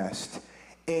manifest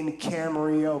in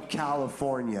Camarillo,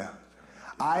 California.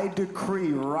 I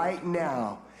decree right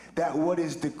now that what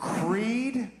is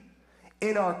decreed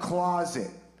in our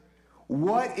closet,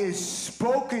 what is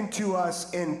spoken to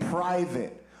us in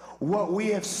private, what we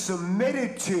have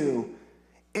submitted to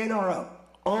in our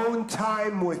own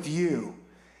time with you,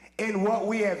 in what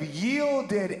we have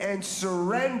yielded and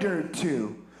surrendered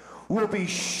to, will be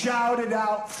shouted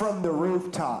out from the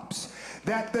rooftops.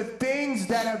 That the things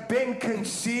that have been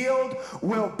concealed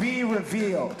will be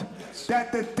revealed.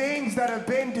 That the things that have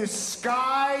been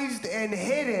disguised and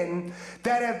hidden,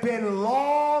 that have been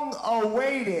long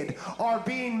awaited, are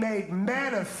being made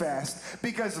manifest,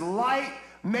 because light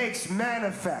makes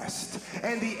manifest,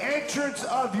 and the entrance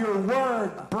of your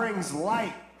word brings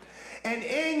light. And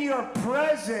in your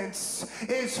presence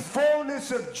is fullness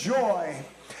of joy,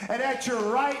 and at your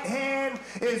right hand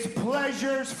is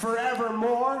pleasures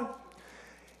forevermore.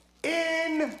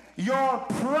 In your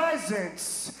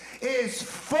presence is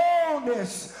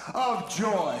fullness of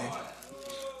joy.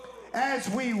 As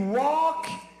we walk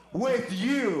with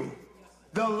you,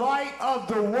 the light of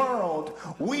the world,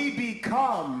 we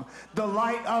become the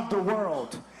light of the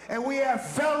world. And we have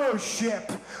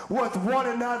fellowship with one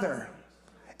another.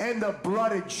 And the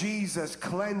blood of Jesus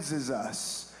cleanses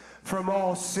us from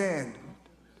all sin.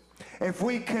 If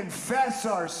we confess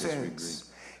our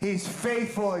sins, he's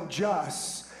faithful and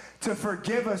just to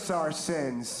forgive us our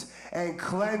sins and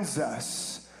cleanse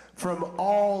us from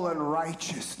all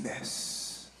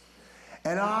unrighteousness.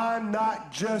 And I'm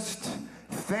not just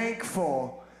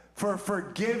thankful for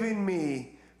forgiving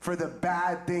me for the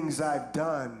bad things I've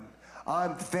done.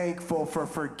 I'm thankful for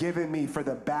forgiving me for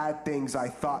the bad things I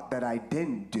thought that I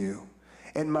didn't do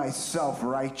in my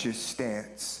self-righteous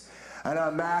stance. And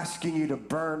I'm asking you to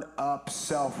burn up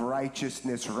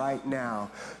self-righteousness right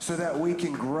now so that we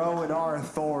can grow in our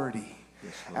authority.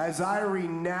 As I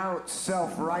renounce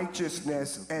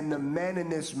self-righteousness, and the men in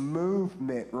this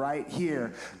movement right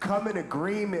here come in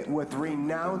agreement with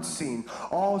renouncing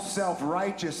all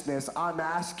self-righteousness, I'm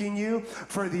asking you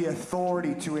for the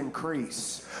authority to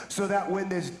increase, so that when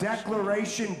this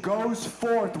declaration goes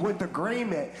forth with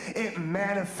agreement, it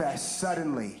manifests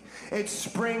suddenly. It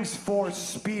springs forth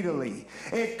speedily.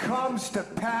 It comes to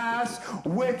pass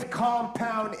with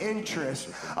compound interest.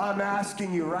 I'm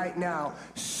asking you right now,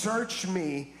 search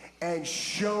me and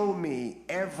show me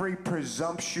every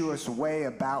presumptuous way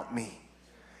about me,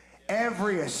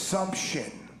 every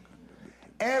assumption,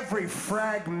 every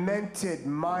fragmented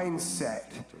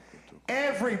mindset,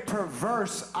 every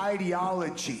perverse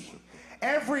ideology,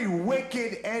 every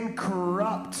wicked and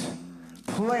corrupt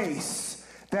place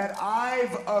that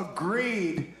I've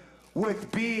agreed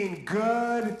with being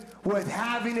good, with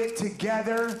having it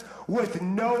together, with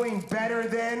knowing better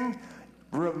than.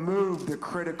 Remove the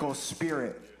critical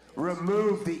spirit.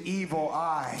 Remove the evil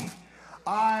eye.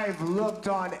 I've looked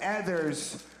on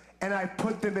others and I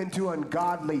put them into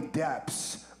ungodly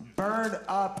depths. Burn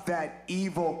up that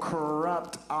evil,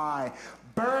 corrupt eye.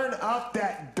 Burn up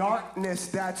that darkness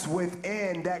that's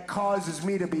within that causes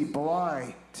me to be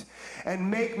blind.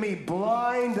 And make me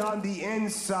blind on the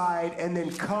inside, and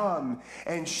then come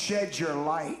and shed your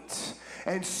light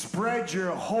and spread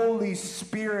your Holy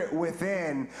Spirit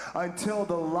within until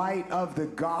the light of the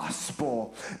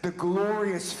gospel, the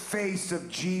glorious face of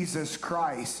Jesus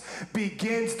Christ,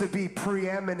 begins to be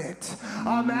preeminent.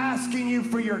 I'm asking you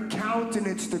for your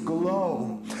countenance to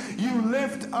glow. You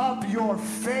lift up your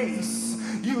face.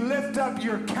 You lift up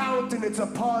your countenance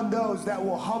upon those that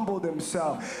will humble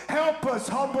themselves. Help us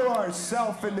humble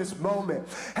ourselves in this moment.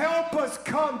 Help us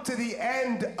come to the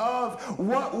end of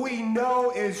what we know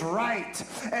is right.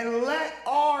 And let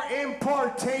our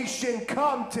impartation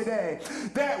come today,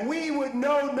 that we would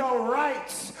know no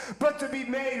rights, but to be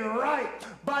made right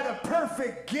by the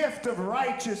perfect gift of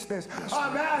righteousness.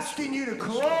 I'm asking you to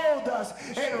clothe us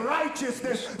in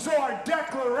righteousness, so our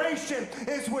declaration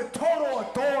is with total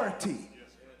authority.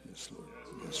 Yes, Lord.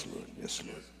 Yes, Lord. Yes,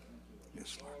 Lord.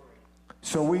 Yes, Lord.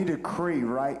 So we decree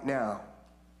right now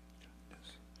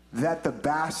that the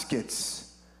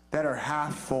baskets that are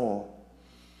half full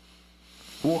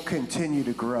will continue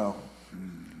to grow.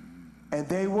 And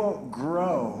they won't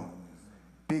grow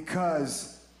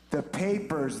because the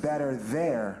papers that are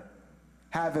there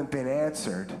haven't been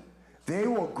answered. They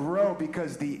will grow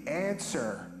because the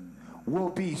answer will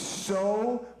be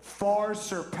so far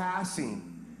surpassing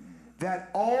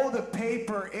that all the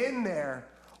paper in there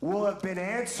will have been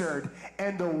answered,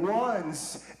 and the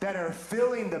ones that are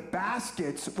filling the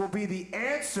baskets will be the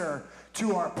answer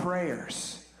to our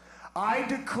prayers. I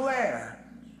declare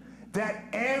that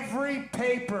every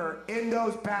paper in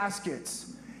those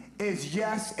baskets is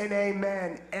yes and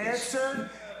amen, answered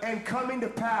and coming to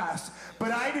pass.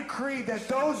 But I decree that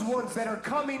those ones that are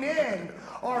coming in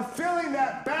are filling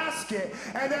that basket,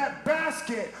 and that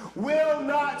basket will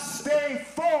not stay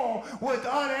full with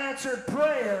unanswered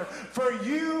prayer, for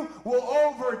you will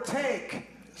overtake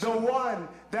the one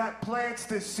that plants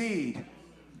the seed.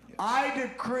 I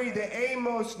decree the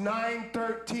Amos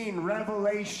 9:13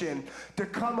 revelation to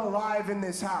come alive in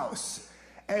this house.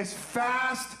 As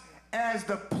fast as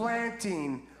the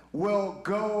planting will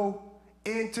go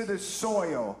into the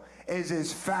soil is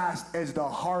as fast as the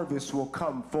harvest will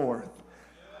come forth.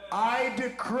 I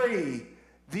decree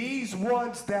these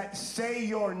ones that say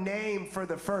your name for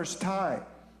the first time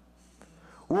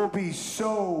will be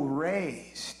so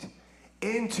raised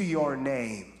into your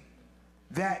name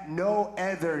that no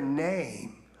other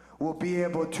name will be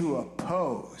able to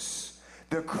oppose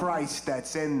the Christ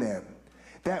that's in them.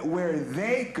 That where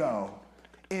they go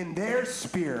in their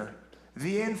sphere,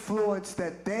 the influence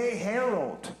that they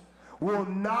herald will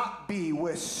not be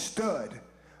withstood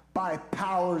by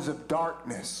powers of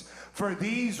darkness. For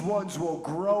these ones will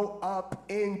grow up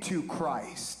into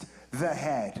Christ, the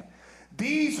head.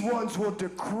 These ones will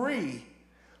decree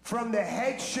from the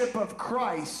headship of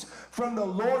Christ, from the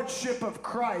lordship of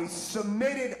Christ,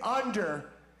 submitted under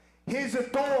his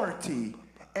authority,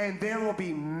 and there will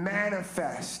be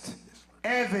manifest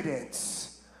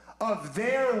evidence of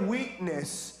their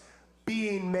weakness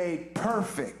being made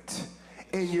perfect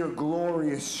in your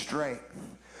glorious strength.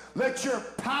 Let your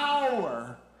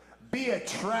power be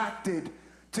attracted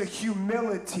to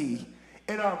humility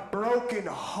in our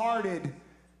broken-hearted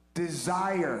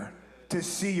desire to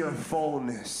see your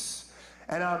fullness.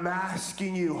 And I'm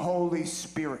asking you, Holy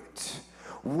Spirit,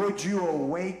 would you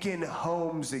awaken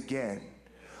homes again?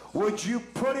 Would you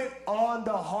put it on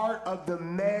the heart of the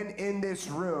men in this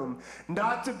room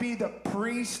not to be the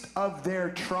priest of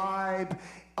their tribe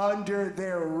under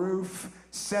their roof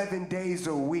 7 days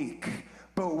a week,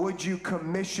 but would you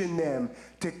commission them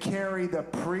to carry the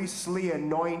priestly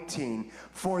anointing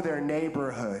for their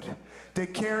neighborhood, to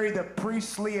carry the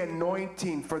priestly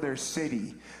anointing for their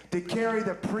city, to carry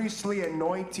the priestly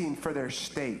anointing for their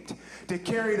state, to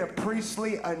carry the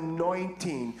priestly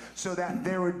anointing so that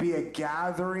there would be a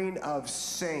gathering of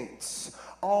saints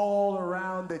all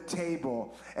around the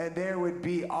table, and there would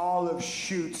be olive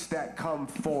shoots that come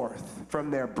forth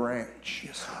from their branch.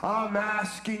 Yes. I'm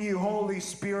asking you, Holy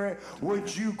Spirit,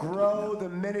 would you grow the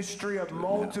ministry of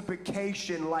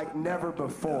multiplication like never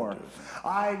before?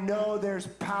 I know there's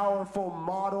powerful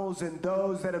models and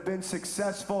those that have been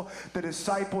successful, the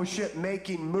discipleship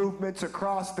making movements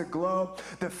across the globe,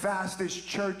 the fastest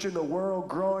church in the world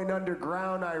growing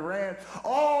underground, Iran,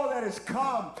 all that has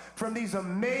come from these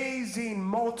amazing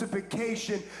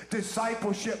multiplication,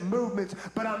 discipleship movements,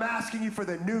 but I'm asking you for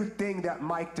the new thing that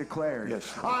Mike declared.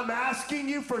 Yes. I'm asking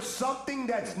you for something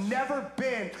that's never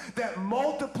been, that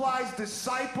multiplies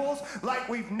disciples like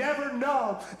we've never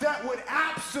known, that would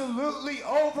absolutely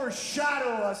overshadow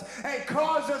us and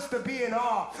cause us to be in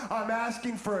awe. I'm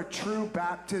asking for a true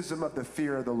baptism of the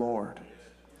fear of the Lord.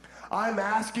 I'm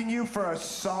asking you for a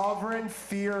sovereign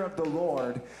fear of the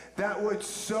Lord that would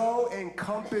so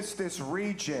encompass this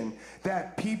region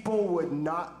that people would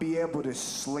not be able to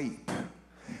sleep,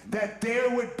 that there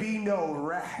would be no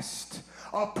rest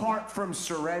apart from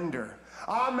surrender.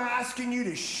 I'm asking you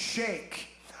to shake.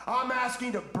 I'm asking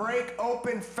you to break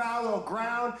open fallow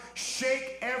ground,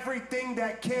 shake everything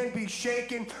that can be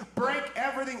shaken, break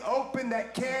everything open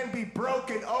that can be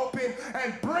broken open,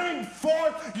 and bring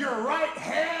forth your right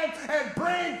hand and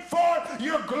bring forth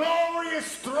your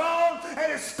glorious throne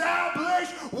and establish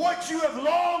what you have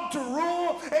longed to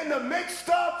rule in the midst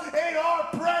of, in our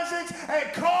presence,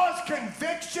 and cause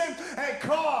conviction and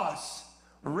cause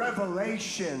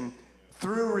revelation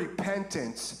through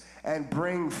repentance, and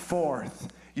bring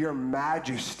forth your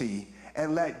majesty,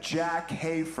 and let Jack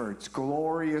Hayford's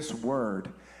glorious word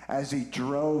as he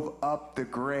drove up the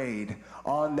grade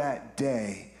on that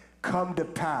day come to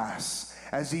pass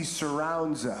as he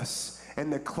surrounds us in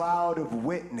the cloud of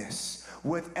witness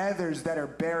with others that are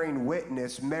bearing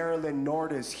witness. Marilyn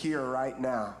Nord is here right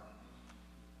now.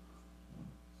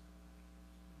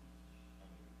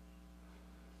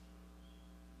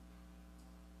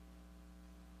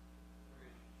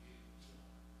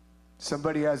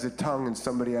 Somebody has a tongue and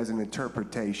somebody has an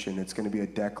interpretation. It's going to be a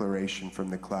declaration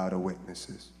from the cloud of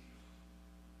witnesses.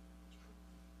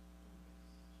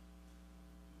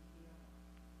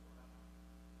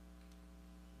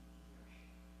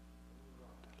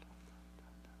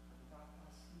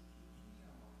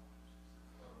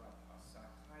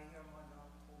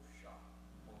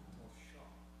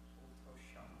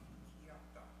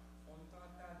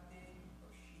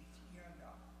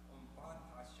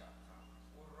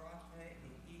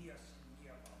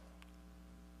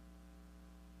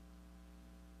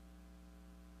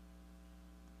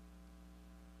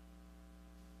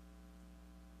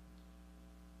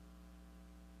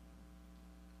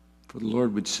 For the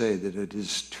Lord would say that it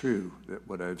is true that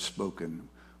what I've spoken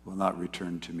will not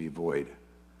return to me void,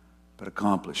 but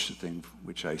accomplish the thing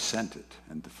which I sent it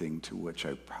and the thing to which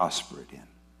I prosper it in.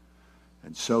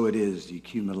 And so it is, the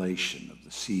accumulation of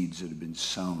the seeds that have been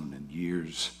sown in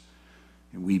years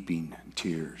and weeping and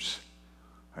tears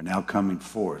are now coming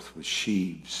forth with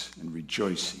sheaves and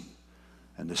rejoicing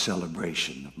and the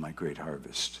celebration of my great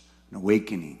harvest, and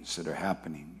awakenings that are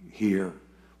happening here,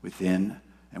 within,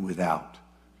 and without.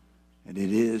 And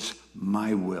it is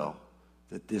my will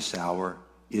that this hour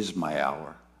is my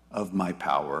hour of my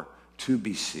power to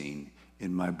be seen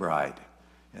in my bride.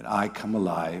 And I come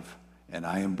alive, and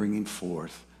I am bringing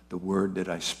forth the word that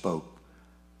I spoke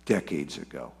decades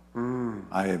ago.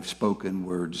 I have spoken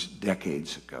words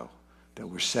decades ago that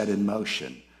were set in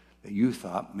motion that you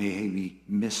thought maybe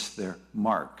missed their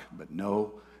mark. But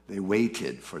no, they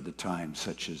waited for the time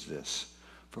such as this.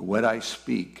 For what I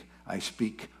speak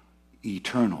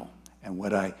eternal. And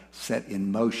what I set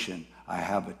in motion, I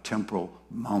have a temporal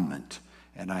moment.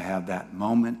 And I have that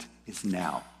moment is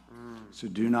now. So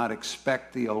do not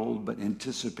expect the old, but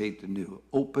anticipate the new.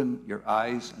 Open your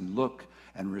eyes and look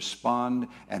and respond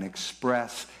and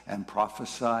express and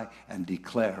prophesy and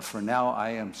declare. For now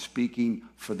I am speaking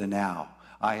for the now.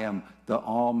 I am the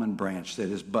almond branch that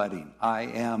is budding. I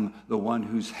am the one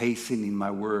who's hastening my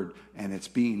word, and it's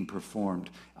being performed.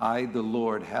 I, the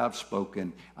Lord, have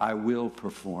spoken. I will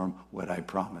perform what I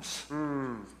promise.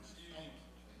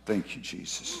 Thank you,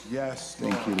 Jesus. Yes,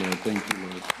 Lord. Thank you, Lord. Thank you,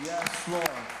 Lord. Yes, Lord.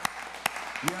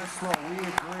 Yes, Lord. We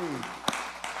agree.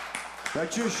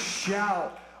 Let's just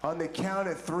shout on the count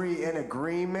of 3 in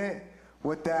agreement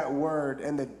with that word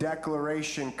and the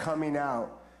declaration coming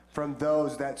out from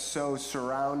those that so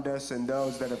surround us and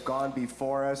those that have gone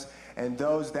before us and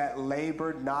those that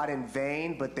labored not in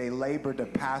vain, but they labored to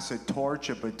pass a torch,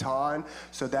 a baton,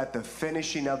 so that the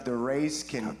finishing of the race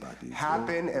can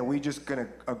happen. And we're just going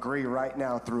to agree right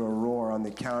now through a roar on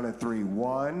the count of 3.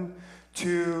 1,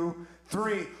 2,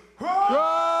 3.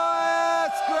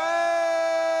 God's grace!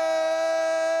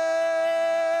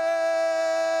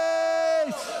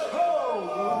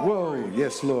 Whoa,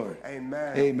 yes, Lord.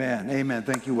 Amen. Amen. Amen.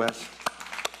 Thank you, Wes.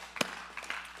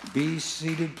 Be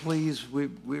seated, please.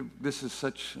 This is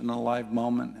such an alive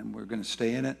moment, and we're going to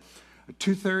stay in it.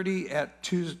 2:30 at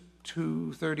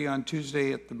 2:30 on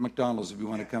Tuesday at the McDonald's if you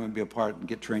want to come and be a part and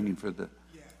get training for the...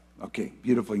 Okay,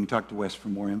 beautiful. You can talk to Wes for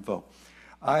more info.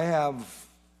 I have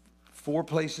 4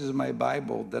 places in my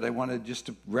Bible that I wanted just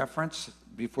to reference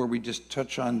before we just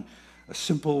touch on a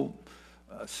simple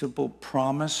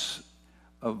promise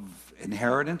of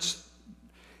inheritance.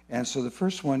 And so the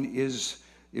first one is,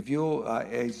 if you'll,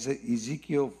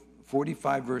 Ezekiel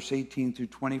 45, verse 18 through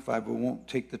 25. I won't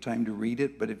take the time to read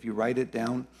it, but if you write it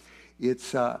down,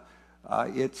 it's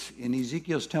in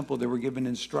Ezekiel's temple. They were given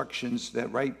instructions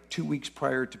that right 2 weeks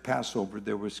prior to Passover,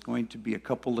 there was going to be a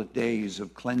couple of days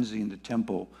of cleansing the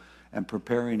temple and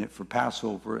preparing it for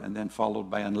Passover, and then followed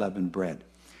by unleavened bread.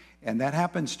 And that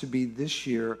happens to be this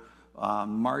year,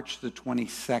 March the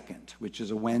 22nd, which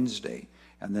is a Wednesday,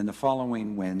 and then the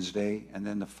following Wednesday, and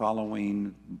then the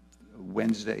following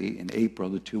Wednesday in April,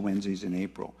 the 2 Wednesdays in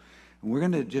April. And we're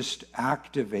going to just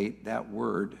activate that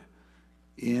word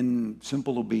in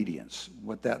simple obedience.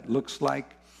 What that looks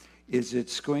like is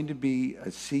it's going to be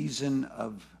a season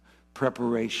of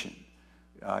preparation.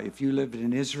 If you lived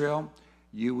in Israel,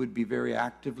 you would be very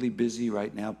actively busy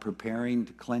right now preparing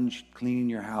to clean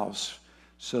your house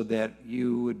so that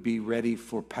you would be ready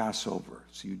for Passover.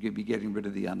 So you'd be getting rid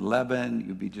of the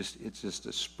unleavened. It's just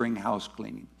a spring house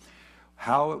cleaning.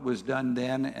 How it was done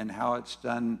then and how it's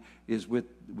done is with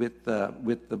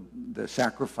the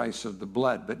sacrifice of the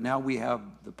blood. But now we have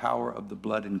the power of the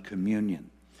blood in communion.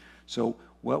 So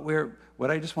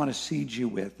what I just want to seed you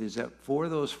with is that for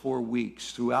those 4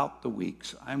 weeks, throughout the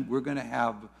weeks, we're going to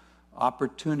have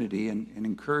opportunity and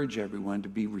encourage everyone to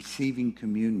be receiving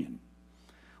communion.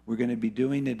 We're going to be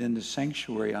doing it in the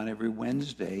sanctuary on every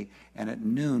Wednesday, and at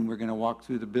noon we're going to walk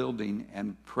through the building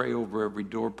and pray over every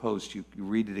doorpost. You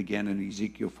read it again in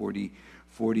Ezekiel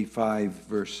 45,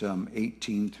 verse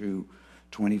 18 through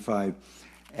 25.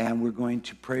 And we're going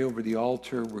to pray over the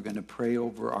altar. We're going to pray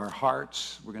over our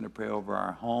hearts. We're going to pray over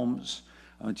our homes.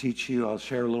 I'm going to teach you, I'll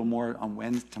share a little more on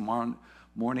Wednesday, tomorrow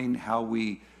morning, how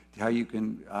you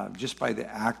can, just by the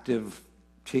active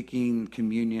taking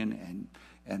communion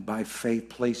and by faith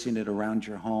placing it around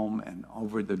your home and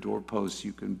over the doorposts,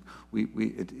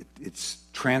 it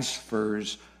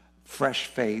transfers fresh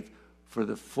faith for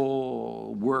the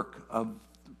full work of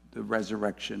the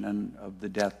resurrection and of the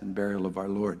death and burial of our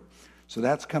Lord. So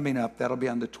that's coming up. That'll be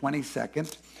on the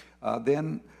 22nd.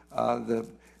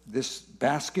 This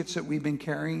baskets that we've been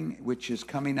carrying, which is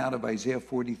coming out of Isaiah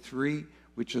 43,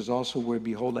 which is also where,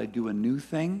 behold, I do a new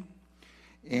thing.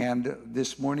 And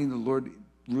this morning, the Lord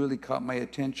really caught my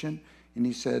attention. And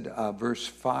he said, verse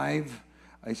 5,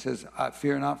 he says,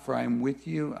 fear not, for I am with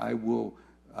you. I will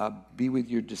be with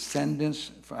your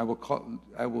descendants. I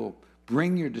will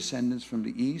bring your descendants from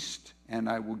the east, and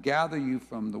I will gather you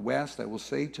from the west. I will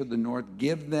say to the north,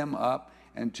 give them up,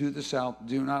 and to the south,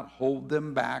 do not hold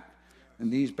them back.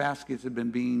 And these baskets have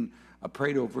been being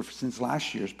prayed over since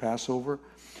last year's Passover.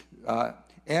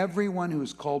 Everyone who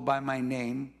is called by my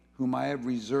name, whom I have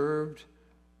reserved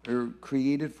or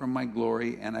created from my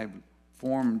glory, and I've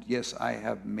formed, yes, I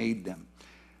have made them.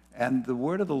 And the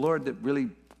word of the Lord that really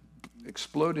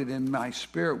exploded in my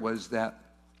spirit was that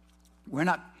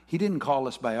he didn't call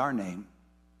us by our name.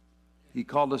 He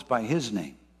called us by his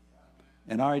name.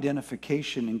 And our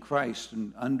identification in Christ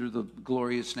and under the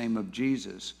glorious name of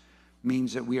Jesus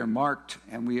means that we are marked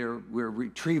and we're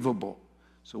retrievable.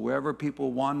 So wherever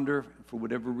people wander, for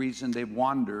whatever reason they've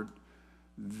wandered,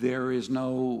 there is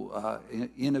no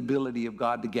inability of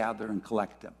God to gather and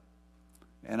collect them.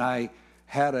 And I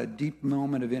had a deep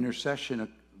moment of intercession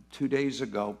 2 days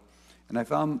ago, and I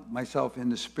found myself in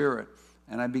the Spirit,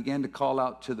 and I began to call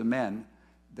out to the men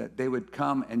that they would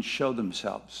come and show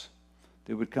themselves.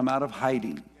 They would come out of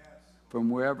hiding from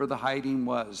wherever the hiding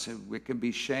was. It can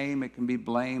be shame, it can be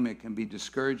blame, it can be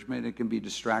discouragement, it can be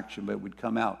distraction, but it would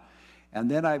come out. And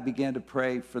then I began to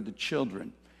pray for the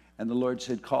children. And the Lord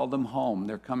said, call them home.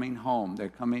 They're coming home. They're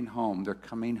coming home. They're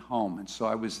coming home. And so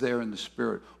I was there in the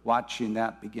Spirit watching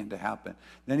that begin to happen.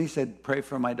 Then he said, pray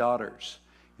for my daughters.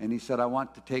 And he said, I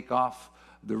want to take off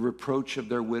the reproach of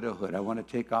their widowhood. I want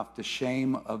to take off the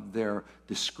shame of their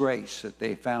disgrace that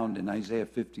they found in Isaiah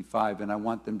 55. And I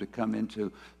want them to come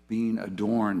into being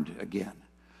adorned again.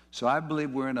 So I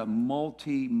believe we're in a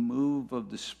multi-move of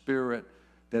the Spirit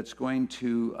that's going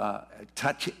to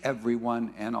touch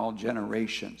everyone and all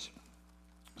generations.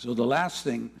 So the last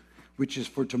thing, which is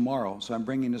for tomorrow, so I'm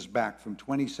bringing us back from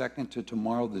 22nd to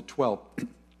tomorrow the 12th.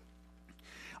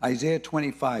 Isaiah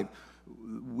 25,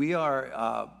 we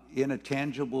are in a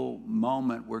tangible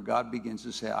moment where God begins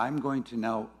to say, I'm going to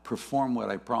now perform what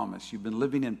I promised. You've been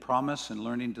living in promise and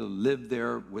learning to live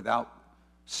there without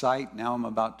sight. Now I'm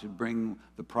about to bring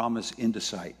the promise into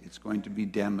sight. It's going to be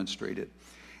demonstrated.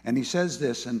 And he says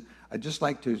this, and I'd just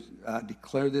like to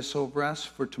declare this over us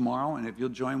for tomorrow. And if you'll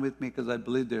join with me, because I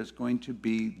believe this is going to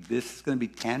be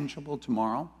tangible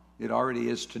tomorrow. It already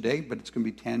is today, but it's going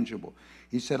to be tangible.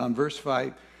 He said on verse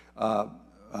 6,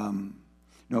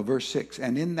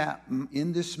 and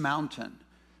in this mountain,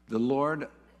 the Lord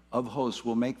of hosts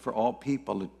will make for all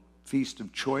people a feast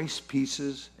of choice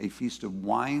pieces, a feast of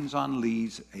wines on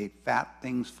lees, a fat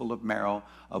things full of marrow,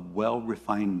 of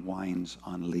well-refined wines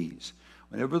on lees.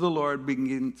 Whenever the Lord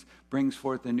brings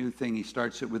forth a new thing, he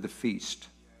starts it with a feast.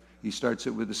 He starts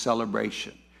it with a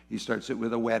celebration. He starts it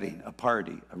with a wedding, a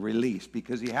party, a release,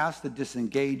 because he has to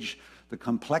disengage the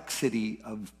complexity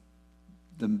of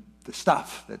the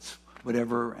stuff that's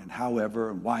whatever and however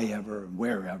and why ever and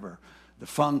wherever, the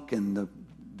funk and the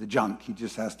junk. He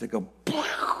just has to go.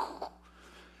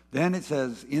 Then it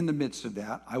says, in the midst of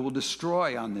that, I will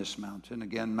destroy on this mountain,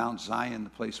 again, Mount Zion, the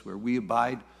place where we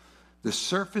abide, the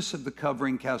surface of the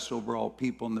covering cast over all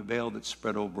people and the veil that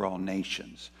spread over all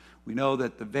nations. We know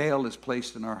that the veil is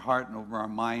placed in our heart and over our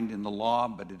mind in the law,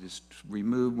 but it is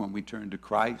removed when we turn to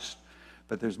Christ.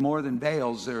 But there's more than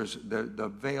veils. There's the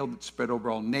veil that spread over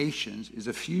all nations is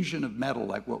a fusion of metal,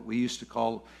 like what we used to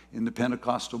call in the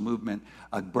Pentecostal movement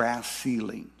a brass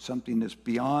ceiling, something that's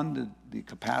beyond the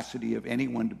capacity of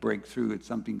anyone to break through. It's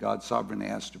something God sovereignly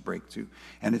has to break through.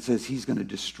 And it says he's going to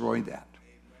destroy that.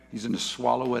 He's going to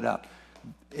swallow it up.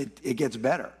 It gets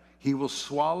better. He will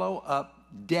swallow up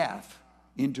death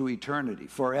into eternity,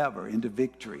 forever, into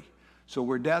victory. So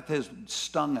where death has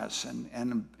stung us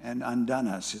and undone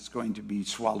us, it's going to be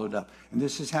swallowed up. And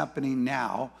this is happening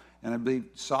now, and I believe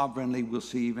sovereignly we'll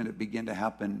see even it begin to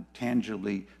happen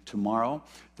tangibly tomorrow.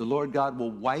 The Lord God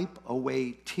will wipe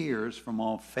away tears from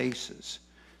all faces.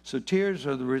 So tears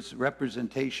are the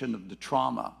representation of the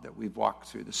trauma that we've walked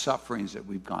through, the sufferings that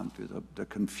we've gone through, the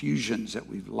confusions that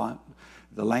we've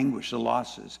the languish, the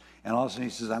losses. And also he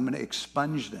says, I'm going to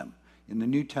expunge them. In the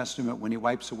New Testament, when he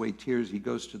wipes away tears, he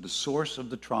goes to the source of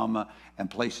the trauma and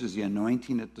places the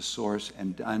anointing at the source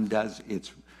and undoes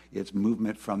its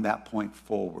movement from that point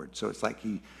forward. So it's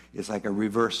like a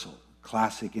reversal,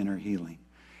 classic inner healing.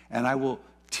 And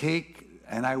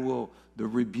the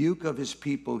rebuke of his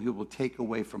people he will take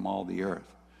away from all the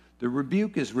earth. The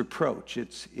rebuke is reproach.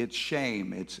 It's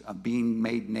shame. It's being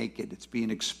made naked. It's being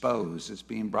exposed. It's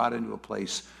being brought into a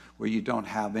place where you don't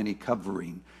have any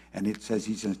covering. And it says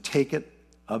he's going to take it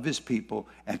of his people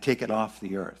and take it off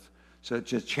the earth. So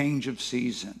it's a change of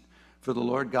season. For the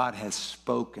Lord God has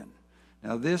spoken.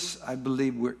 Now this, I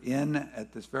believe we're in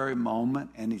at this very moment.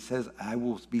 And he says, I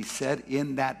will be said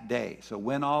in that day. So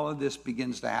when all of this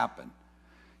begins to happen,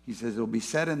 he says, it will be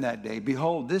said in that day,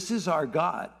 behold, this is our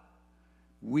God.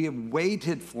 We have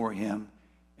waited for him,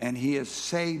 and he has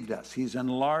saved us. He's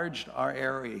enlarged our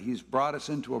area. He's brought us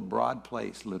into a broad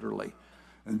place, literally.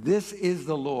 And this is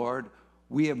the Lord.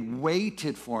 We have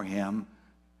waited for him.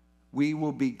 We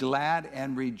will be glad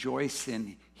and rejoice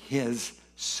in his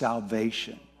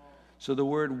salvation. So the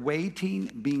word waiting,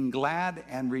 being glad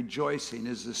and rejoicing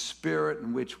is the spirit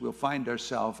in which we'll find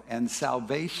ourselves. And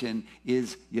salvation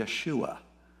is Yeshua.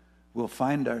 We'll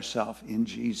find ourselves in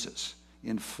Jesus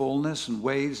in fullness and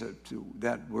ways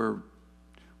that were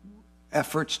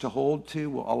efforts to hold to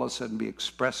will all of a sudden be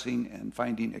expressing and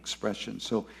finding expression.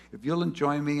 So if you'll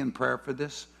join me in prayer for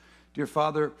this. Dear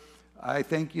Father, I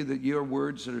thank you that your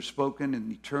words that are spoken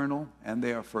are eternal and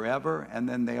they are forever, and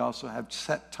then they also have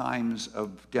set times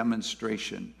of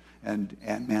demonstration and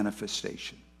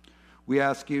manifestation. We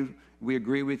ask you, we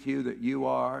agree with you that you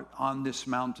are on this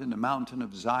mountain, the mountain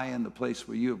of Zion, the place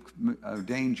where you have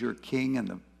ordained your king and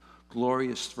the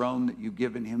glorious throne that you've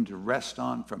given him to rest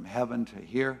on from heaven to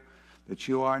here, that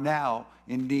you are now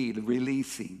indeed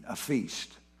releasing a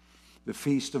feast. The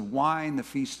feast of wine, the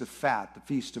feast of fat, the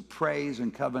feast of praise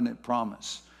and covenant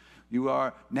promise. You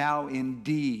are now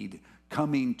indeed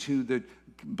coming to the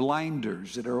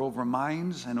blinders that are over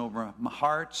minds and over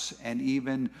hearts and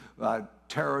even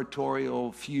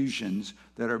territorial fusions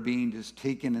that are being just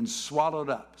taken and swallowed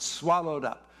up. Yes.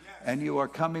 And you are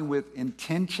coming with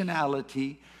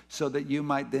intentionality so that you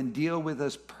might then deal with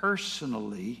us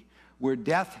personally where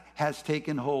death has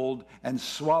taken hold and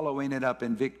swallowing it up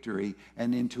in victory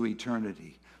and into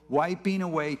eternity. Wiping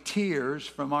away tears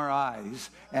from our eyes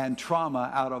and trauma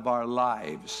out of our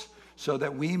lives so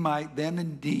that we might then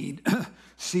indeed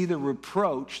see the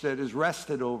reproach that has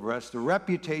rested over us, the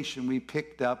reputation we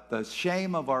picked up, the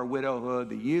shame of our widowhood,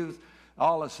 the youth,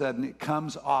 all of a sudden it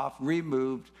comes off,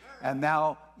 removed, and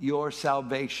now your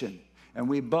salvation. And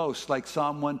we boast like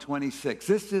Psalm 126.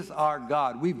 This is our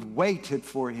God. We've waited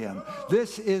for him.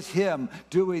 This is him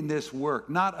doing this work,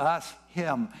 not us,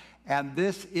 him. And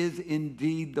this is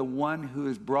indeed the one who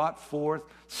has brought forth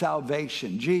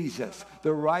salvation, Jesus,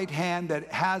 the right hand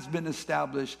that has been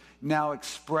established, now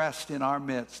expressed in our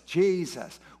midst.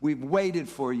 Jesus, we've waited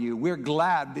for you. We're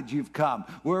glad that you've come.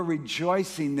 We're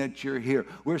rejoicing that you're here.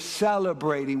 We're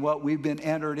celebrating what we've been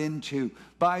entered into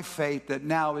by faith that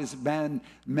now is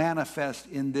manifest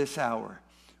in this hour.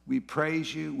 We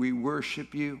praise you. We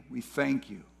worship you. We thank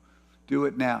you. Do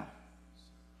it now.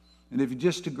 And if you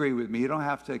just agree with me, you don't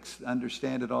have to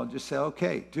understand it all. Just say,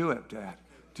 okay, do it, Dad.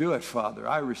 Do it, Father.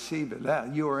 I receive it.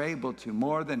 You are able to,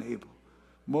 more than able.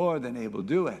 More than able.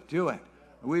 Do it. Do it.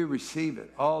 We receive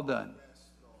it. All done.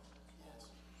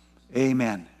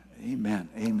 Amen. Amen.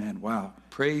 Amen. Wow.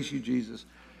 Praise you, Jesus.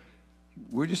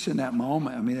 We're just in that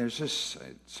moment. I mean, there's just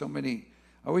so many.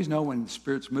 I always know when the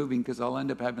Spirit's moving because I'll end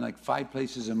up having like 5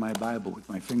 places in my Bible with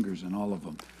my fingers in all of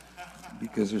them,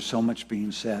 because there's so much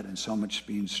being said and so much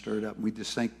being stirred up. We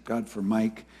just thank God for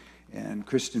Mike and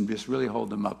Kristen. Just really hold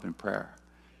them up in prayer.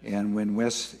 And when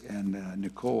Wes and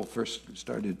Nicole first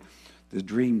started the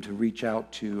dream to reach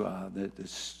out to the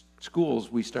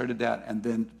schools, we started that, and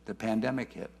then the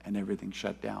pandemic hit and everything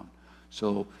shut down.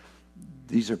 So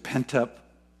these are pent-up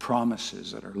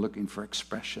promises that are looking for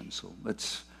expression. So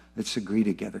let's agree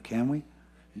together, can we?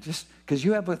 Just because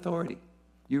you have authority.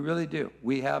 You really do.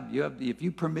 If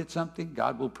you permit something,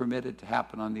 God will permit it to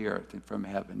happen on the earth and from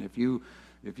heaven. If you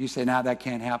say, now that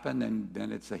can't happen,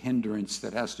 then it's a hindrance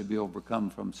that has to be overcome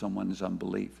from someone's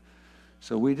unbelief.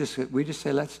 So we just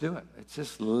say, let's do it. Let's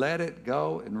just let it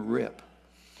go and rip.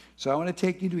 So I want to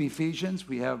take you to Ephesians.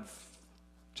 We have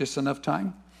just enough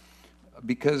time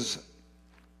because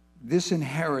this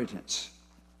inheritance,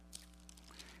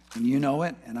 and you know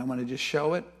it, and I want to just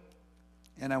show it.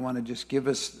 And I want to just give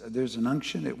us, there's an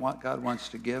unction that God wants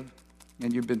to give,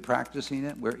 and you've been practicing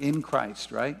it. We're in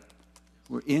Christ, right?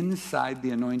 We're inside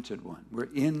the Anointed One. We're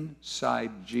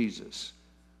inside Jesus.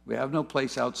 We have no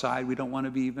place outside. We don't want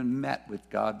to be even met with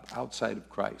God outside of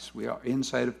Christ. We are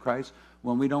inside of Christ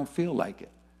when we don't feel like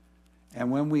it. And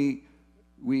when we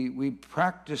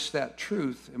practice that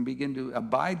truth and begin to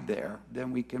abide there,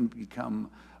 then we can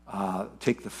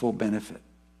take the full benefit.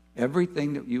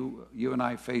 Everything that you and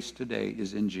I face today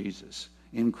is in Jesus,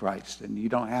 in Christ. And you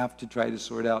don't have to try to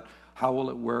sort out how will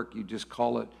it work. You just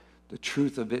call it the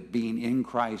truth of it being in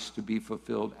Christ to be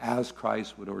fulfilled as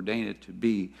Christ would ordain it to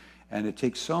be. And it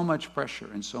takes so much pressure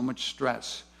and so much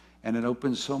stress, and it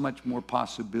opens so much more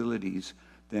possibilities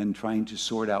than trying to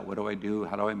sort out, what do I do?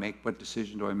 How do I make, what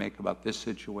decision do I make about this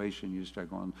situation? You start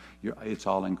going, it's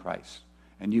all in Christ.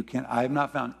 And I have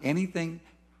not found anything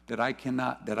that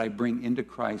I bring into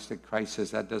Christ that Christ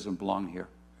says that doesn't belong here.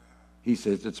 He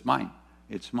says, it's mine.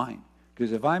 It's mine.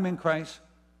 Because if I'm in Christ,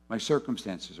 my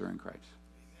circumstances are in Christ,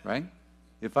 right?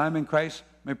 If I'm in Christ,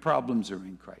 my problems are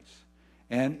in Christ.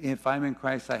 And if I'm in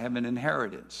Christ, I have an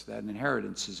inheritance. That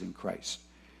inheritance is in Christ.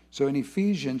 So in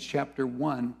Ephesians chapter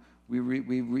 1, we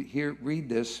read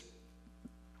this.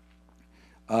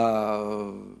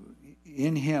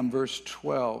 In him, verse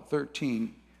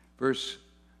 13, verse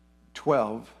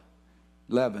 12,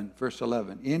 11, verse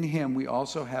 11. In him we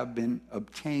also have been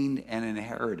obtained an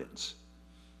inheritance.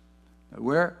 Now,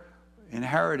 where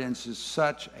inheritance is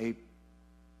such a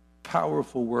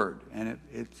powerful word, and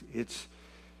it's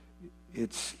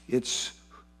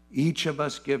each of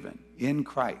us given in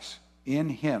Christ, in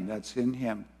him. That's in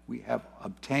him. We have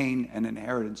obtained an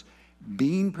inheritance,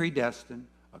 being predestined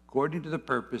according to the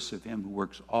purpose of him who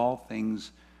works all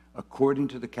things according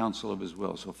to the counsel of his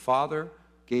will. So Father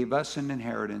gave us an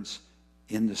inheritance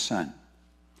in the Son.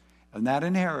 And that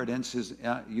inheritance is,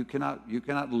 you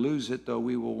cannot lose it, though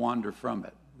we will wander from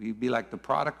it. We'd be like the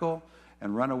prodigal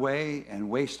and run away and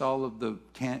waste all of the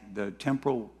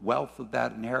temporal wealth of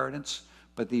that inheritance.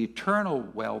 But the eternal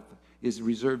wealth is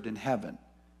reserved in heaven,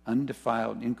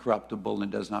 undefiled, incorruptible,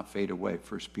 and does not fade away,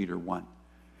 1 Peter 1.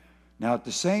 Now, at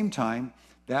the same time,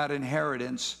 that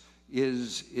inheritance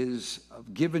is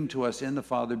given to us in the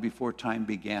Father before time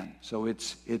began. So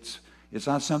it's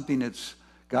not something that's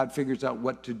God figures out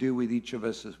what to do with each of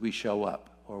us as we show up,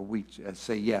 or we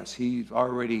say yes. He's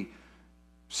already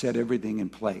set everything in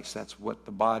place. That's what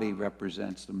the body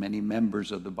represents, the many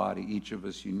members of the body, each of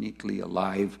us uniquely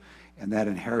alive, and that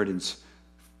inheritance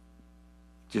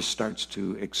just starts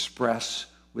to express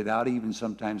without even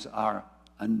sometimes our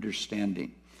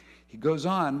understanding. He goes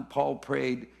on, Paul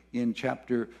prayed in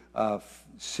chapter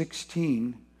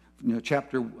 16,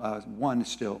 chapter 1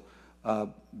 still,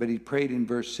 but he prayed in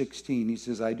verse 16. He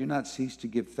says, I do not cease to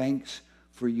give thanks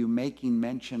for you, making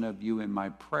mention of you in my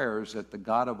prayers, that the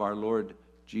God of our Lord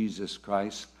Jesus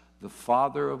Christ, the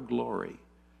Father of glory,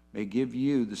 may give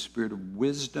you the spirit of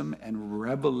wisdom and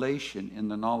revelation in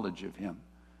the knowledge of him.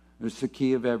 It's the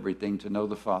key of everything, to know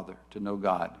the Father, to know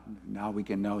God. Now we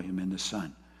can know him in the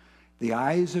Son. The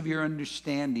eyes of your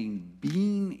understanding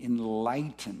being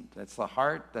enlightened. That's the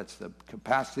heart, that's the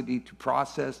capacity to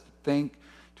process, to think,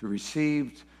 to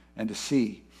receive, and to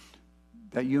see.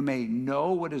 That you may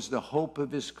know what is the hope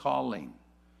of his calling.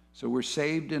 So we're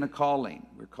saved in a calling.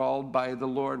 We're called by the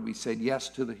Lord. We said yes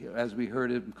to as we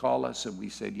heard him call us, and we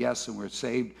said yes, and we're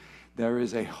saved. There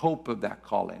is a hope of that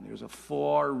calling. There's a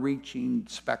far-reaching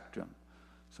spectrum.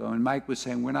 So when Mike was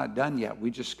saying, we're not done yet,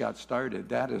 we just got started,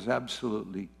 that is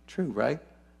absolutely true, right?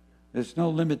 There's no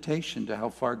limitation to how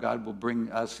far God will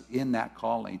bring us in that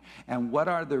calling. And what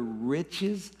are the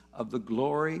riches of the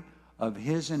glory of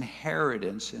his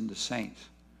inheritance in the saints?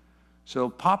 So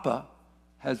Papa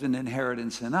has an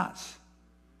inheritance in us,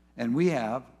 and we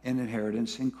have an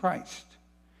inheritance in Christ.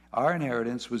 Our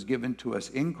inheritance was given to us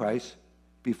in Christ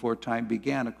before time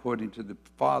began, according to the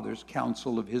Father's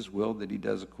counsel of his will that he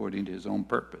does according to his own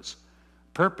purpose.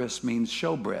 Purpose means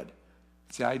showbread.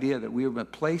 It's the idea that we were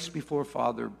placed before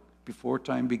Father before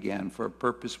time began for a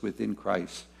purpose within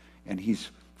Christ, and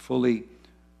he's fully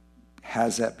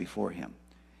has that before him.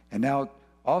 And now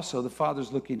also the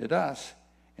Father's looking at us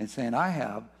and saying, I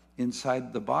have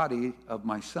inside the body of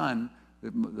my Son,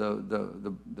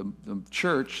 the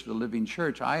church, the living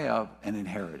church, I have an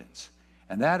inheritance.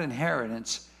 And that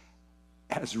inheritance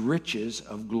has riches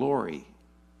of glory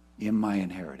in my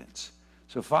inheritance.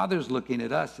 So Father's looking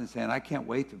at us and saying, I can't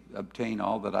wait to obtain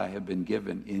all that I have been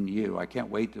given in you. I can't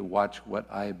wait to watch what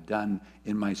I have done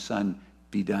in my Son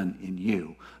be done in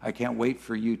you. I can't wait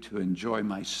for you to enjoy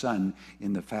my Son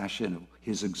in the fashion of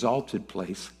his exalted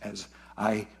place as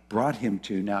I brought him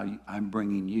to, now I'm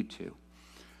bringing you to.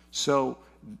 So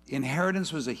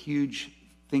inheritance was a huge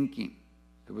thinking.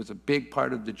 It was a big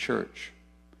part of the church.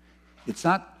 It's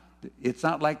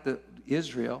not like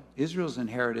Israel's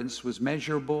inheritance was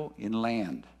measurable in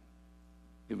land.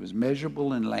 It was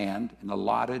measurable in land and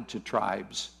allotted to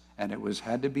tribes, and it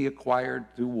had to be acquired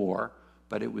through war,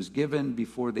 but it was given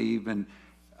before they even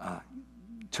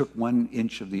took 1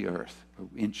 inch of the earth, or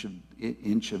inch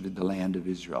of the land of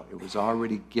Israel. It was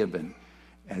already given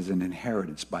as an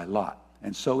inheritance by lot,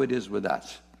 and so it is with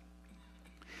us.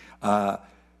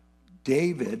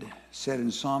 David said in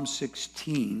Psalm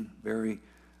 16,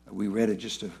 we read it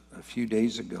just a few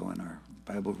days ago in our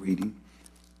Bible reading.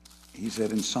 He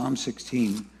said in Psalm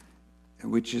 16,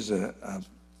 which is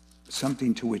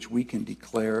something to which we can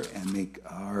declare and make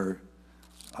our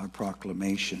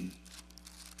proclamation.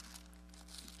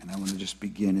 And I want to just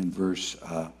begin in verse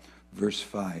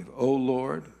 5. O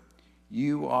Lord,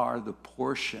 you are the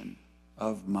portion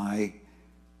of my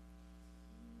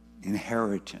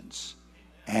inheritance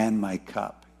and my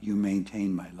cup. You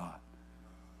maintain my lot.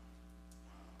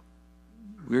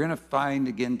 We're going to find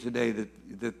again today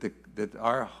that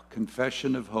our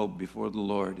confession of hope before the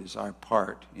Lord is our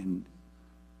part in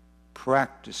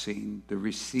practicing the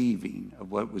receiving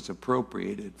of what was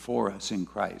appropriated for us in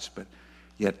Christ, but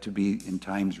yet to be in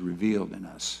times revealed in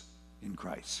us in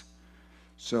Christ.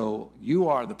 So you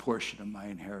are the portion of my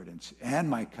inheritance and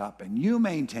my cup, and you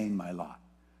maintain my lot.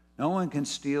 No one can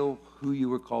steal who you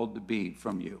were called to be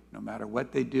from you. No matter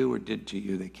what they do or did to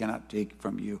you, they cannot take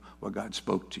from you what God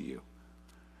spoke to you.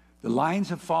 The lines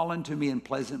have fallen to me in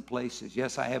pleasant places.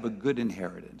 Yes, I have a good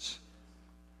inheritance.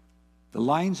 The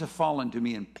lines have fallen to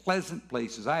me in pleasant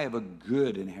places. I have a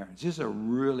good inheritance. This is a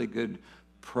really good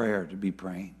prayer to be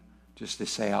praying, just to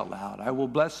say out loud. I will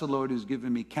bless the Lord who's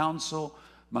given me counsel.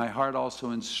 My heart also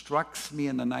instructs me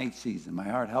in the night season. My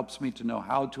heart helps me to know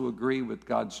how to agree with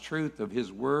God's truth of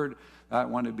his word. I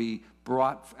want to be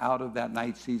brought out of that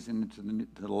night season into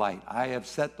the light. I have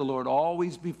set the Lord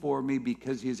always before me.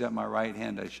 Because he is at my right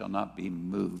hand, I shall not be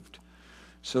moved.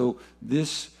 So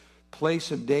this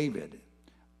place of David,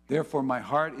 therefore my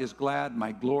heart is glad,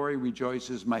 my glory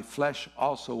rejoices, my flesh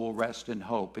also will rest in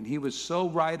hope. And he was so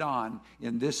right on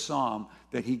in this psalm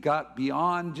that he got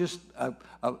beyond just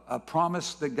a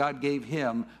promise that God gave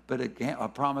him, but a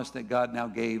promise that God now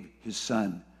gave his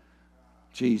Son,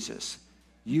 Jesus.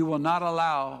 You will not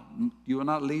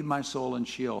leave my soul in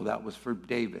Sheol. That was for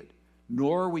David.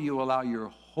 Nor will you allow your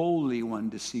Holy One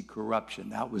to see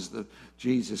corruption. That was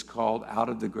Jesus called out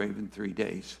of the grave in 3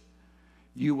 days.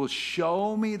 You will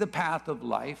show me the path of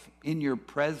life. In your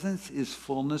presence is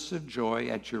fullness of joy.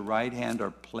 At your right hand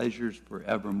are pleasures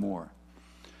forevermore.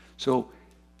 So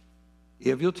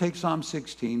if you'll take Psalm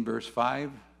 16, verse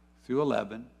 5 through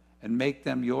 11, and make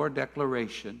them your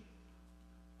declaration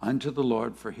unto the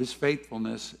Lord for his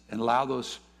faithfulness, and allow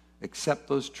those accept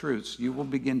those truths, you will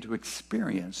begin to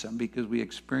experience them, because we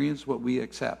experience what we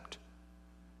accept.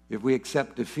 If we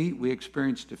accept defeat, we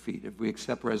experience defeat. If we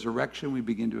accept resurrection, we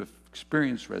begin to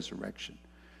experience resurrection.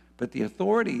 But the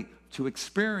authority to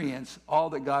experience all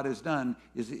that God has done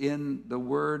is in the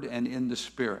Word and in the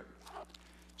Spirit.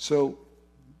 So,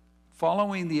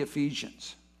 following the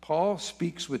Ephesians, Paul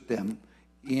speaks with them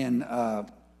in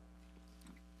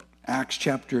Acts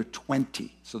chapter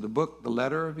 20. So the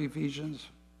letter of Ephesians,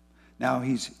 now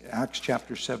he's Acts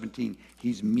chapter 17.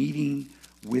 He's meeting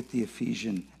with the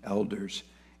Ephesian elders.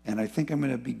 And I think I'm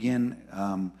going to begin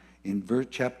in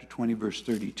chapter 20, verse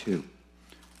 32.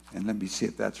 And let me see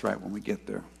if that's right when we get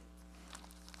there.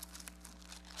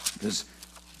 Because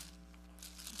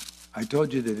I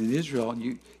told you that in Israel,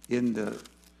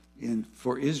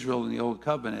 for Israel in the Old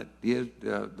Covenant,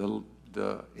 the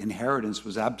inheritance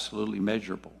was absolutely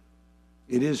measurable.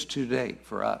 It is today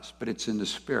for us, but it's in the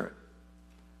Spirit.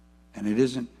 And it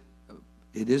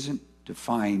isn't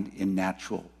defined in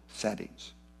natural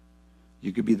settings.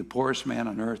 You could be the poorest man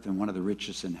on earth and one of the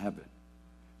richest in heaven.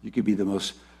 You could be the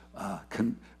most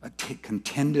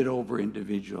contended over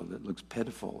individual that looks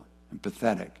pitiful and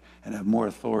pathetic and have more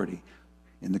authority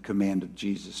in the command of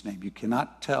Jesus' name. You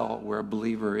cannot tell where a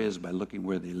believer is by looking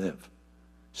where they live,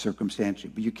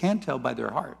 circumstantially. But you can tell by their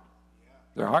heart.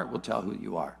 Their heart will tell who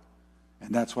you are.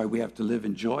 And that's why we have to live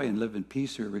in joy and live in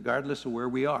peace regardless of where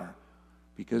we are,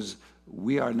 because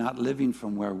we are not living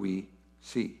from where we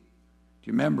see. Do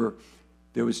you remember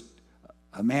there was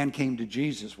a man came to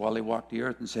Jesus while he walked the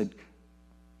earth and said,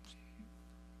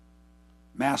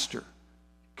 Master,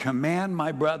 command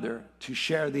my brother to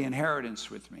share the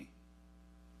inheritance with me.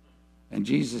 And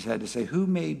Jesus had to say, who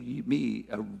made me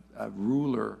a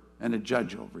ruler and a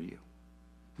judge over you?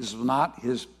 This was not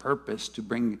his purpose to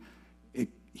bring it.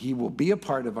 He will be a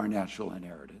part of our natural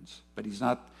inheritance, but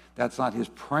that's not his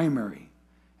primary.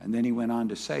 And then he went on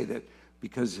to say that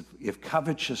because if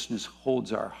covetousness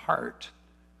holds our heart,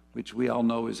 which we all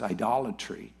know is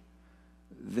idolatry,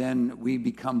 then we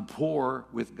become poor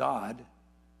with God,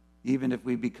 even if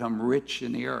we become rich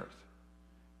in the earth.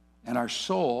 And our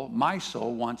soul, my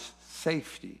soul, wants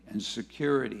safety and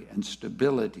security and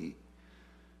stability.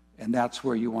 And that's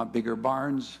where you want bigger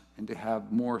barns and to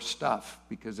have more stuff,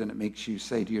 because then it makes you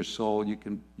say to your soul, you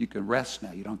can rest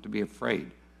now. You don't have to be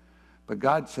afraid. But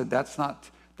God said that's not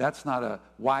a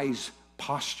wise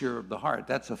posture of the heart.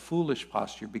 That's a foolish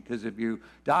posture, because if you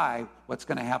die, what's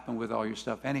going to happen with all your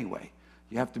stuff anyway?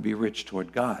 You have to be rich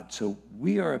toward God. So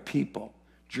we are a people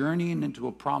journeying into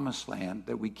a promised land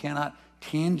that we cannot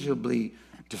tangibly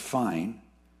define,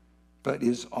 but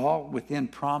is all within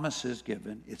promises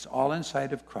given. It's all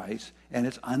inside of Christ, and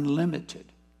it's unlimited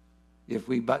if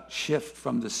we but shift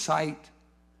from the sight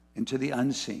into the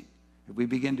unseen. If we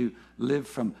begin to live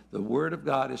from the Word of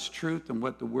God as truth, and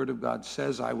what the Word of God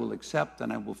says, I will accept,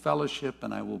 and I will fellowship,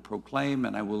 and I will proclaim,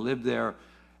 and I will live there,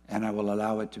 and I will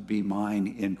allow it to be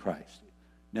mine in Christ.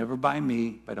 Never by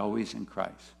me, but always in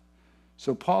Christ.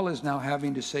 So Paul is now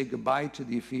having to say goodbye to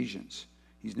the Ephesians.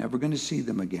 He's never going to see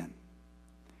them again.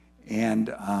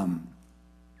 And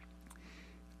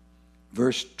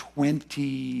verse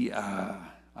 20,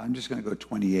 I'm just going to go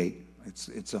 28.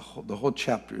 The whole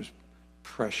chapter is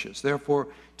precious. Therefore,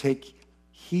 take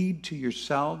heed to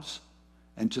yourselves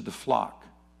and to the flock,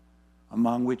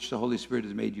 among which the Holy Spirit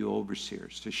has made you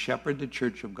overseers, to shepherd the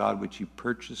church of God, which he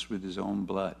purchased with his own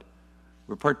blood.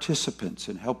 We're participants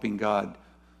in helping God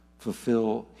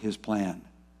fulfill his plan.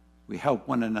 We help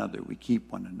one another. We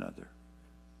keep one another.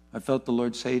 I felt the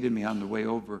Lord say to me on the way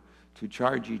over to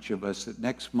charge each of us that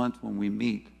next month when we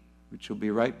meet, which will be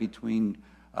right between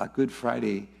Good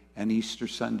Friday and Easter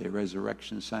Sunday,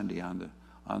 Resurrection Sunday on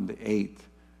the 8th,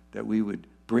 that we would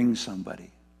bring somebody.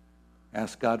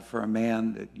 Ask God for a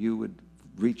man that you would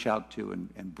reach out to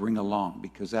and bring along,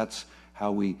 because that's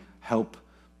how we help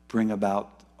bring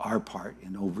about our part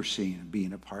in overseeing and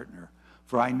being a partner.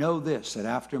 For I know this, that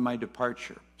after my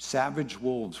departure, savage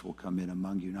wolves will come in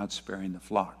among you, not sparing the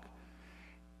flock.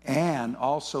 And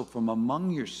also from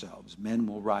among yourselves, men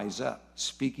will rise up,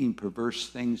 speaking perverse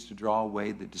things to draw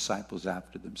away the disciples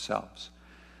after themselves.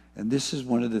 And this is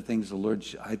one of the things the Lord,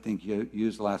 I think,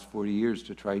 used the last 40 years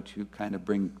to try to kind of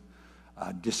bring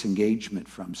disengagement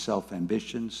from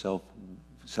self-ambition,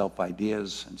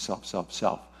 self-ideas, and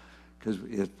self. Because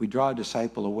if we draw a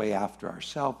disciple away after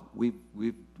ourselves,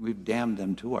 we've damned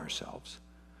them to ourselves.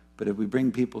 But if we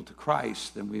bring people to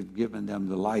Christ, then we've given them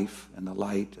the life and the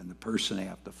light and the person they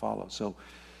have to follow. So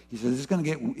he says, it's going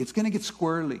to get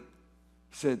squirrely.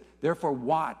 He said, therefore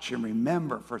watch and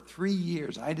remember, for 3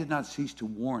 years I did not cease to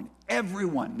warn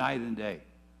everyone night and day.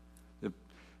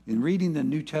 In reading the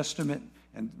New Testament,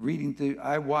 and reading through,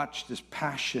 I watched this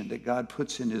passion that God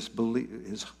puts in his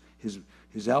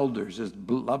elders, his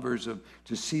lovers,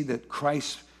 to see that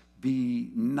Christ be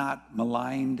not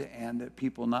maligned and that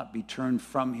people not be turned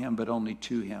from him, but only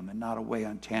to him, and not away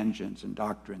on tangents and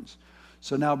doctrines.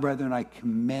 So now, brethren, I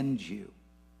commend you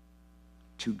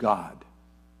to God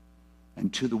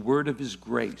and to the word of his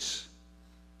grace,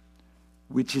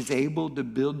 which is able to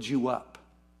build you up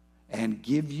and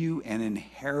give you an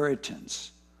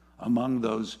inheritance among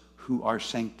those who are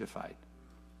sanctified.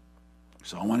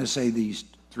 So I want to say these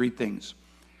three things.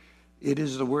 It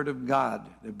is the word of God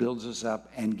that builds us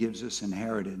up and gives us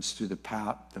inheritance through the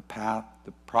path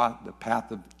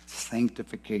of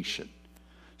sanctification.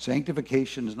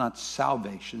 Sanctification is not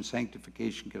salvation.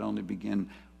 Sanctification can only begin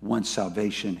once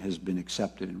salvation has been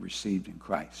accepted and received in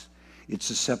Christ. It's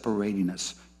a separating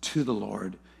us to the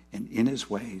Lord and in his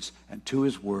ways and to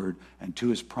his word and to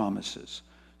his promises.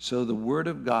 So the word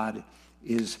of God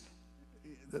is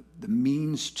the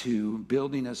means to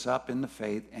building us up in the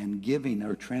faith and giving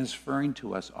or transferring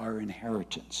to us our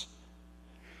inheritance.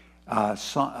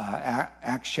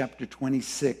 Acts chapter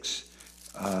 26,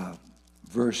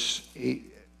 verse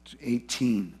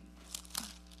 18.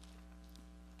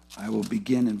 I will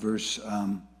begin in verse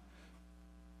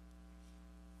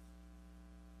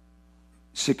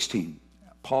 16.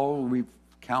 Paul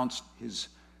recounts his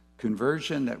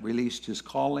conversion that released his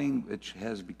calling, which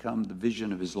has become the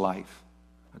vision of his life.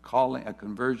 A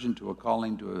conversion to a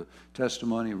calling, to a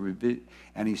testimony,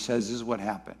 and he says, this is what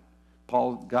happened.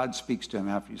 God speaks to him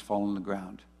after he's fallen on the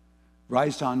ground.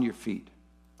 Rise on your feet.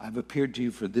 I've appeared to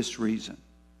you for this reason.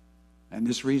 And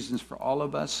this reason is for all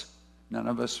of us. None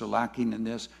of us are lacking in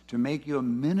this. To make you a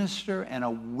minister and a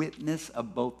witness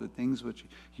of both the things which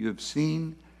you have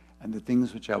seen and the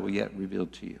things which I will yet reveal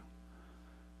to you.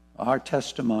 Our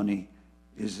testimony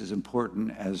is as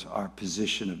important as our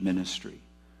position of ministry.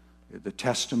 The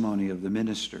testimony of the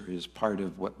minister is part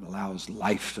of what allows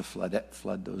life to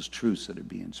flood those truths that are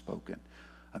being spoken.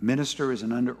 A minister is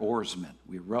an under-oarsman.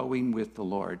 We're rowing with the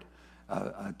Lord.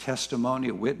 A testimony,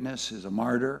 a witness is a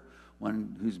martyr,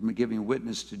 one who's giving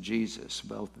witness to Jesus,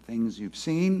 both the things you've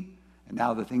seen and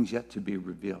now the things yet to be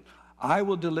revealed. I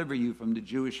will deliver you from the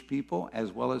Jewish people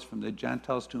as well as from the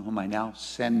Gentiles to whom I now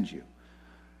send you.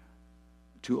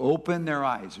 To open their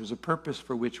eyes. There's a purpose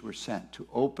for which we're sent. To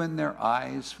open their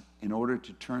eyes in order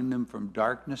to turn them from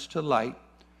darkness to light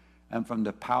and from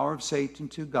the power of Satan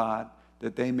to God,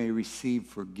 that they may receive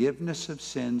forgiveness of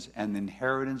sins and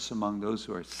inheritance among those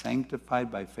who are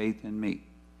sanctified by faith in me.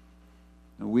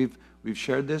 Now we've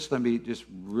shared this. Let me just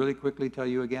really quickly tell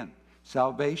you again.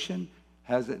 Salvation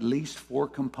has at least 4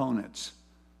 components.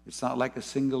 It's not like a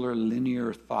singular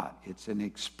linear thought. It's an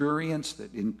experience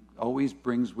that always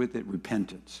brings with it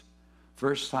repentance.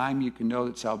 First time you can know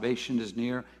that salvation is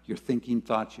near, you're thinking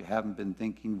thoughts you haven't been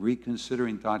thinking,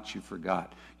 reconsidering thoughts you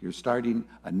forgot. You're starting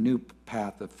a new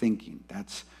path of thinking.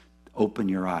 That's open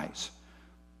your eyes.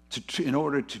 In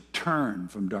order to turn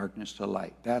from darkness to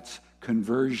light, that's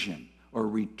conversion or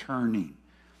returning.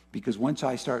 Because once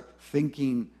I start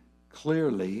thinking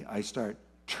clearly, I start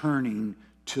turning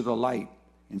to the light,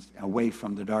 away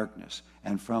from the darkness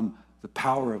and from the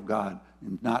power of God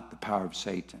and not the power of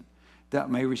Satan. That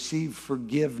may receive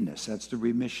forgiveness. That's the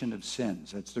remission of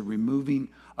sins. That's the removing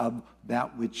of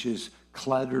that which is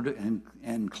cluttered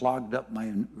and clogged up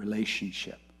my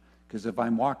relationship. Because if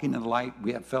I'm walking in the light,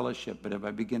 we have fellowship. But if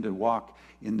I begin to walk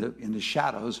in the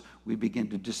shadows, we begin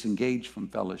to disengage from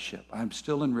fellowship. I'm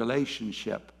still in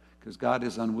relationship because God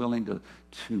is unwilling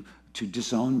to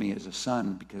disown me as a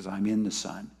son because I'm in the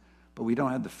Son. But we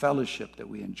don't have the fellowship that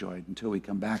we enjoyed until we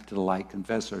come back to the light,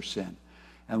 confess our sin.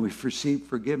 And we've received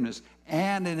forgiveness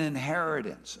and an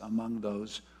inheritance among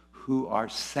those who are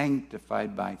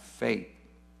sanctified by faith.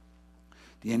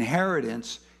 The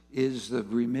inheritance is the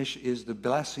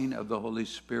blessing of the Holy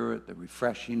Spirit, the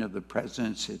refreshing of the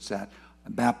presence. It's that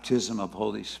baptism of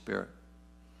Holy Spirit.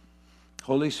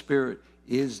 Holy Spirit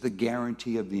is the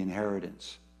guarantee of the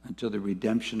inheritance until the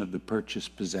redemption of the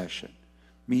purchased possession.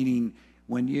 Meaning,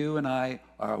 when you and I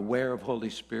are aware of Holy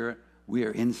Spirit, we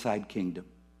are inside kingdom.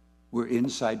 We're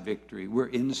inside victory. We're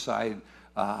inside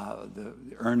the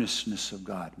earnestness of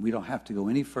God. We don't have to go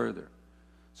any further.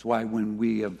 That's why when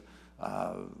we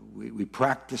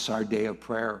practice our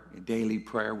daily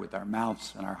prayer with our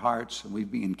mouths and our hearts, and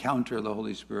we encounter the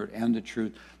Holy Spirit and the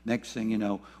truth, next thing you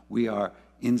know, we are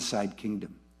inside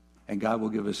kingdom. And God will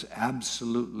give us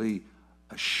absolutely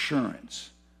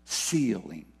assurance,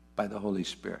 sealing by the Holy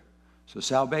Spirit. So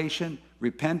salvation,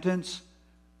 repentance,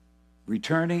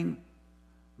 returning,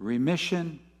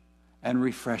 remission, and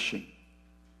refreshing.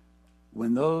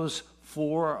 when those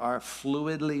four are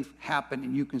fluidly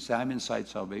happening, you can say, I'm inside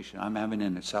salvation. I'm having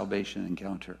a salvation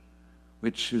encounter,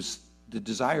 which is the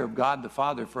desire of God the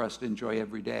Father for us to enjoy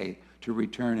every day, to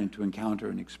return and to encounter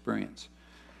and experience.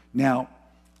 Now,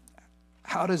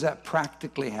 how does that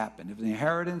practically happen? If the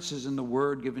inheritance is in the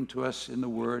Word, given to us in the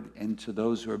Word, and to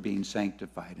those who are being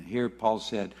sanctified. And here Paul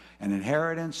said, an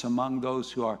inheritance among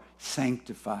those who are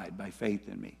sanctified by faith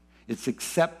in me. It's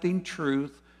accepting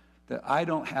truth that I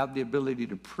don't have the ability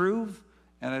to prove,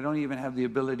 and I don't even have the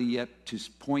ability yet to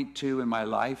point to in my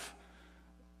life.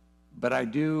 But I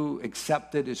do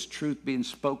accept it as truth being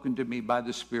spoken to me by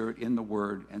the Spirit in the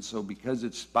Word. And so because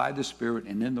it's by the Spirit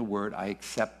and in the Word, I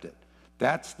accept it.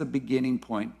 That's the beginning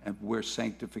point of where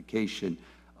sanctification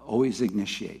always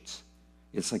initiates.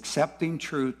 It's accepting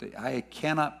truth that I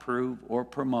cannot prove or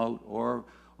promote or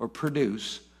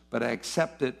produce, but I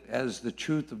accept it as the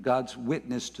truth of God's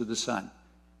witness to the Son.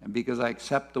 And because I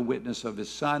accept the witness of his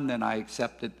Son, then I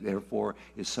accept it, therefore,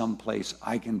 is some place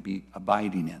I can be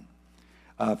abiding in.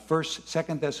 2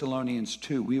 Thessalonians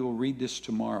 2, we will read this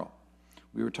tomorrow.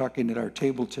 We were talking at our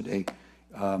table today.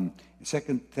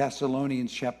 2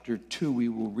 Thessalonians chapter 2, we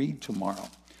will read tomorrow.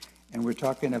 And we're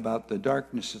talking about the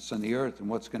darkness that's on the earth and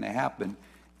what's going to happen.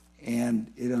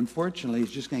 And it, unfortunately,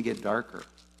 is just going to get darker.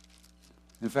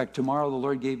 In fact, tomorrow the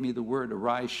Lord gave me the word,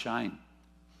 arise, shine.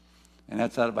 And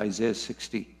that's out of Isaiah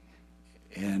 60.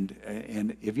 And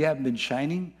if you haven't been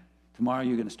shining, tomorrow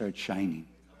you're going to start shining.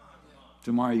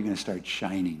 Tomorrow you're going to start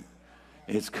shining.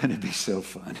 It's going to be so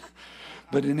fun.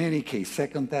 But in any case,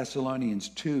 2 Thessalonians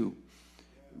 2,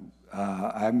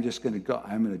 I'm going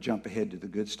to jump ahead to the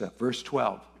good stuff. Verse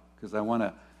 12, because I want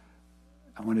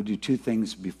to do two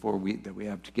things before that we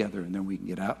have together, and then we can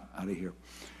get out of here.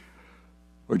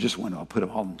 Or just one. I'll put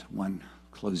them all into one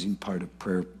closing part of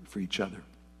prayer for each other.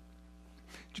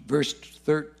 Verse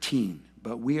 13,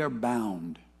 but we are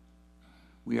bound.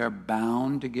 We are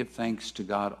bound to give thanks to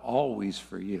God always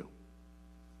for you.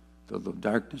 So the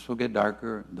darkness will get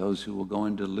darker, those who will go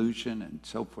in delusion and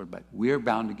so forth. But we are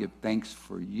bound to give thanks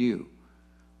for you,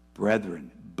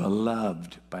 brethren,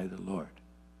 beloved by the Lord.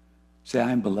 Say,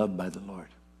 I'm beloved by the Lord.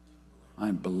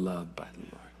 I'm beloved by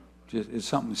the Lord. It's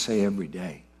something to say every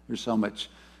day. There's so much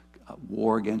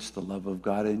war against the love of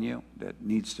God in you that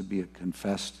needs to be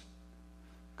confessed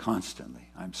constantly.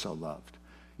 I'm so loved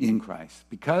in Christ.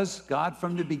 Because God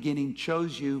from the beginning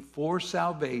chose you for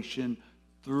salvation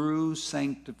through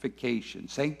sanctification.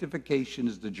 Sanctification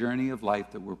is the journey of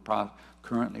life that we're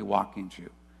currently walking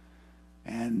through.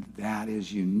 And that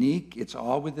is unique. It's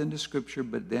all within the Scripture,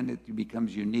 but then it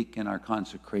becomes unique in our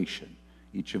consecration.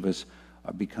 Each of us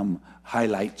become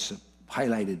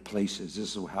highlighted places.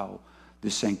 This is how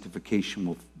this sanctification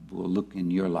will look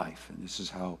in your life. And this is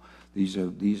how these are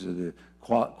the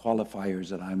qualifiers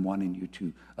that I'm wanting you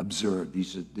to observe.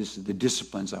 This is the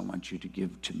disciplines I want you to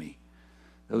give to me.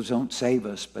 Those don't save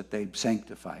us, but they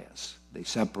sanctify us. They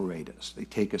separate us. They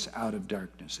take us out of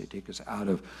darkness. They take us out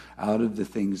of the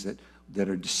things that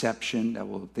are deception, that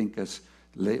will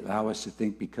allow us to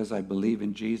think because I believe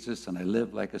in Jesus and I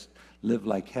live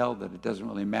like hell, that it doesn't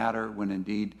really matter, when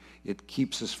indeed it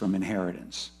keeps us from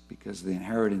inheritance. Because the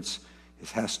inheritance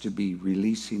has to be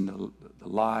releasing the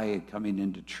lie and coming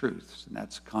into truth, and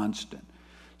that's constant.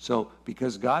 So,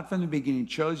 because God from the beginning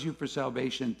chose you for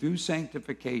salvation through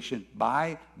sanctification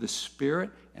by the Spirit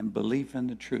and belief in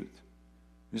the truth.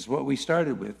 This is what we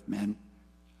started with, men.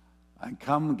 I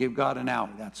come and give God an hour.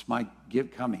 That's my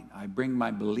coming. I bring my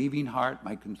believing heart,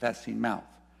 my confessing mouth.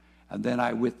 And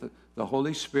then with the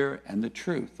Holy Spirit and the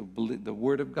truth, the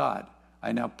Word of God,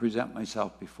 I now present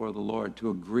myself before the Lord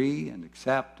to agree and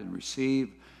accept and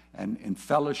receive and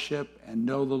fellowship and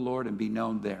know the Lord and be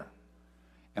known there.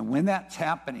 And when that's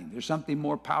happening, there's something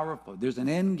more powerful. There's an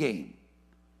end game,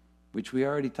 which we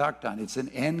already talked on. It's an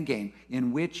end game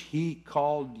in which he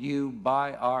called you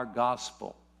by our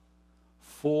gospel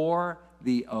for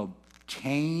the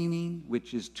obtaining,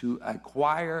 which is to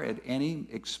acquire at any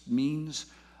means,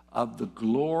 of the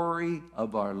glory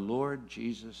of our Lord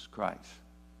Jesus Christ.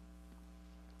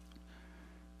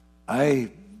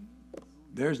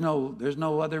 There's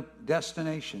no other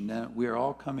destination than we are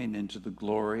all coming into the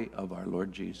glory of our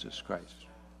Lord Jesus Christ.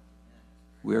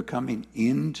 We are coming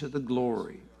into the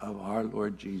glory of our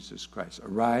Lord Jesus Christ.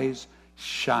 Arise,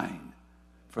 shine,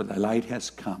 for thy light has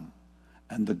come,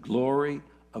 and the glory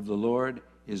of the Lord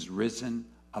is risen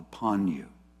upon you.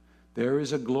 There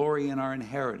is a glory in our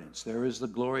inheritance. There is the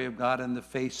glory of God in the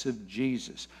face of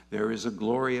Jesus. There is a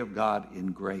glory of God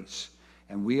in grace.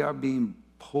 And we are being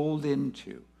pulled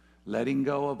into letting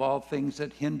go of all things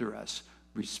that hinder us,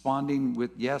 responding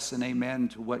with yes and amen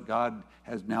to what God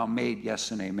has now made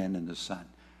yes and amen in the Son.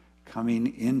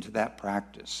 coming into that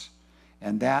practice.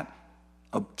 And that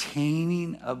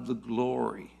obtaining of the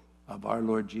glory of our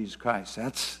Lord Jesus Christ,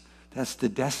 that's the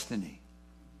destiny.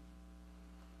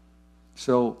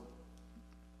 So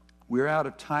we're out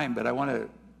of time, but I want to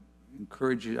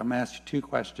encourage you. I'm going to ask you two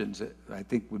questions that I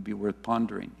think would be worth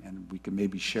pondering, and we can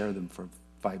maybe share them for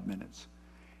 5 minutes.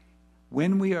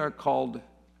 When we are called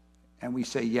and we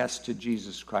say yes to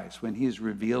Jesus Christ, when he is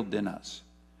revealed in us,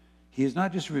 he is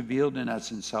not just revealed in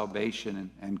us in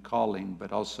salvation and calling,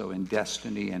 but also in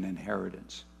destiny and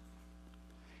inheritance.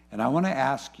 And I want to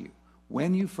ask you,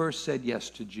 when you first said yes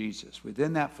to Jesus,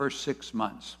 within that first 6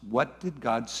 months, what did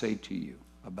God say to you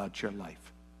about your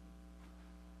life?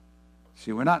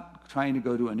 See, we're not trying to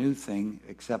go to a new thing,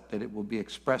 except that it will be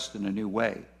expressed in a new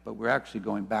way, but we're actually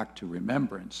going back to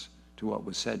remembrance to what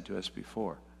was said to us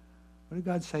before. What did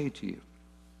God say to you?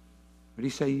 What did he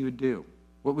say you would do?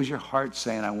 What was your heart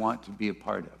saying, I want to be a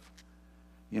part of?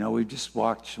 You know, we've just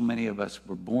watched, so many of us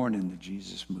were born in the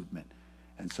Jesus movement.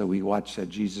 And so we watch that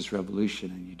Jesus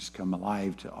revolution and you just come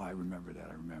alive to, oh, I remember that,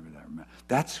 I remember that, I remember.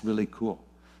 That's really cool.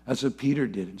 That's what Peter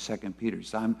did in 2 Peter. He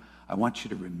said, I want you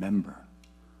to remember.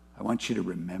 I want you to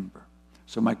remember.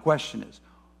 So my question is,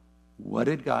 what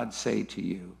did God say to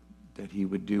you that he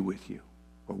would do with you?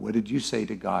 Or what did you say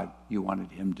to God you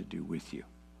wanted him to do with you?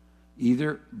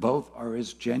 Either, both are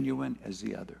as genuine as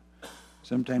the other.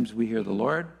 Sometimes we hear the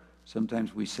Lord.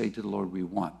 Sometimes we say to the Lord we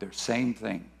want. They're same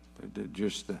thing. They're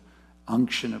just the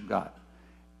unction of God.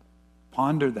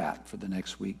 Ponder that for the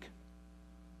next week.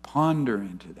 Ponder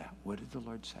into that. What did the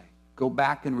Lord say? Go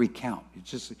back and recount.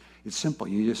 It's simple.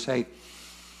 You just say,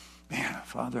 man,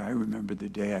 Father, I remember the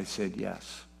day I said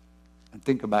yes. And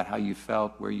think about how you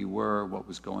felt, where you were, what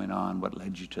was going on, what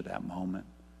led you to that moment,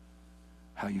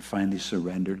 how you finally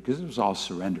surrendered, because it was all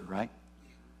surrender, right?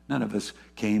 None of us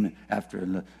came after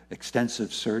an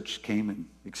extensive search, came and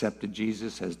accepted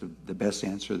Jesus as the best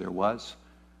answer there was.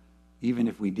 Even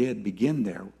if we did begin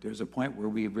there, there's a point where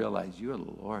we realize you are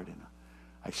the Lord, and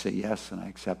I say yes, and I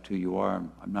accept who you are.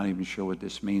 I'm not even sure what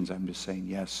this means. I'm just saying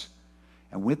yes.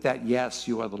 And with that yes,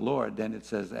 you are the Lord, then it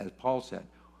says, as Paul said,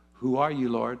 who are you,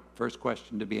 Lord? First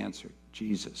question to be answered,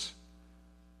 Jesus.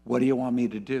 What do you want me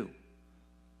to do?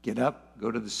 Get up, go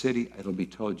to the city, it'll be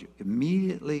told you.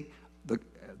 Immediately,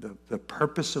 the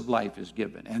purpose of life is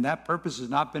given, and that purpose has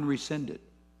not been rescinded.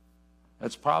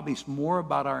 That's probably more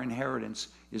about our inheritance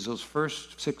is those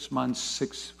first 6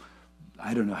 months,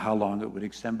 I don't know how long it would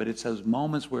extend, but it's those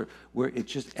moments where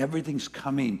it's just everything's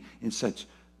coming in such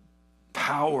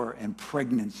power and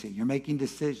pregnancy. You're making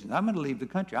decisions. I'm going to leave the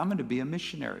country. I'm going to be a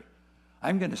missionary.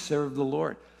 I'm going to serve the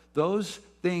Lord. Those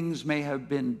things may have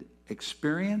been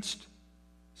experienced,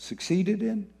 succeeded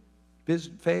in,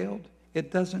 failed.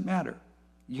 It doesn't matter.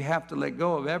 You have to let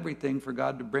go of everything for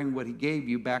God to bring what he gave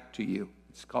you back to you.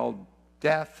 It's called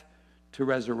death to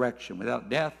resurrection. Without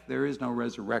death, there is no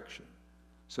resurrection.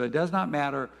 So it does not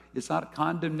matter. It's not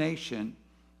condemnation.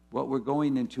 What we're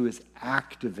going into is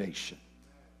activation.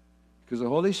 Because the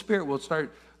Holy Spirit will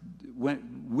start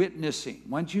witnessing.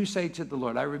 Once you say to the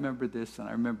Lord, I remember this and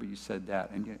I remember you said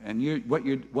that.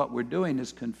 What we're doing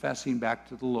is confessing back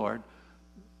to the Lord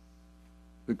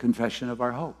the confession of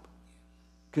our hope.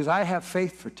 Because I have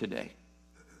faith for today.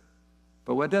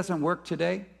 But what doesn't work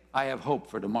today, I have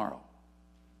hope for tomorrow.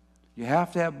 You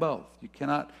have to have both. You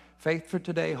cannot, faith for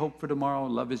today, hope for tomorrow,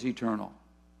 and love is eternal.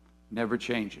 Never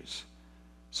changes.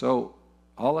 So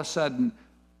all of a sudden,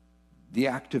 the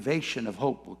activation of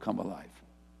hope will come alive.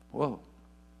 Whoa.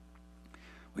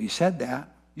 Well, you said that.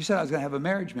 You said I was going to have a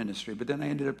marriage ministry, but then I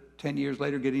ended up 10 years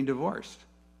later getting divorced.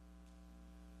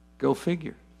 Go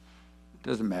figure. It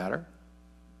doesn't matter.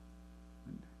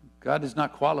 God does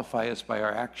not qualify us by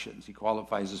our actions. He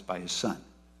qualifies us by his Son.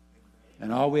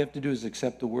 And all we have to do is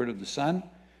accept the word of the Son,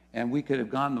 and we could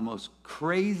have gone the most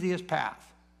craziest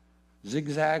path,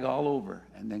 zigzag all over,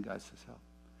 and then God says, help.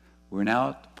 We're now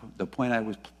at the point I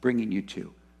was bringing you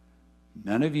to.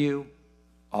 None of you,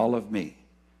 all of me.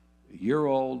 You're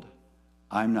old,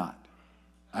 I'm not.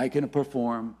 I can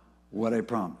perform what I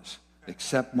promise.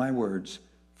 Accept my words,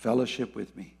 fellowship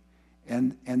with me.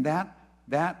 And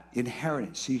that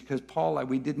inheritance, see, because Paul,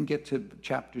 we didn't get to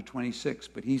chapter 26,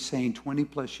 but he's saying 20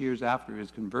 plus years after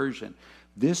his conversion,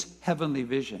 this heavenly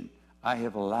vision I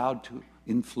have allowed to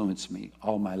influence me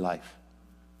all my life.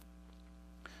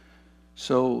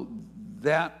 So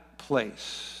that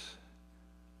place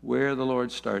where the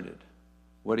Lord started,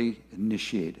 what he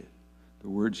initiated, the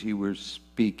words he was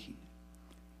speaking.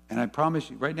 And I promise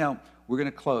you, right now, we're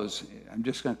going to close. I'm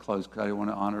just going to close because I want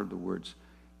to honor the words.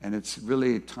 And it's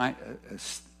really a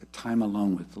time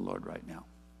alone with the Lord right now.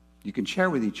 You can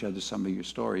share with each other some of your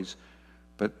stories,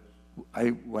 but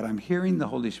what I'm hearing the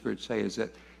Holy Spirit say is that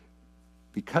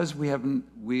because we have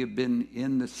been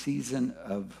in the season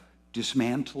of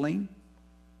dismantling,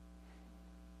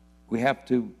 we have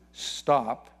to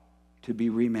stop to be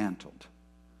remantled.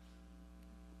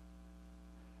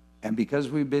 And because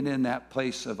we've been in that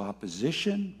place of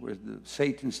opposition, where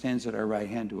Satan stands at our right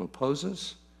hand to oppose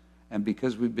us, and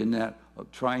because we've been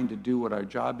trying to do what our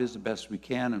job is the best we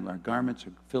can, and our garments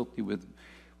are filthy with,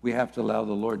 we have to allow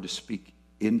the Lord to speak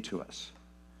into us.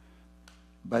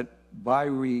 But by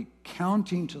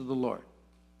recounting to the Lord,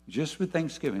 just with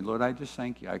thanksgiving, Lord, I just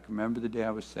thank you. I can remember the day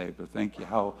I was saved. I thank you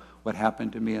what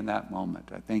happened to me in that moment.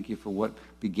 I thank you for what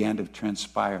began to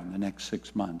transpire in the next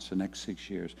 6 months, the next 6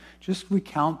 years. Just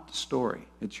recount the story.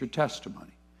 It's your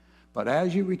testimony. But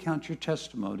as you recount your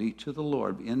testimony to the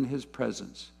Lord in his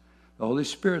presence, the Holy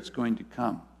Spirit's going to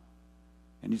come.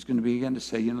 And he's going to begin to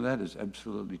say, you know, that is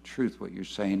absolutely truth, what you're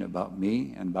saying about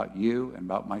me and about you and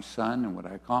about my son and what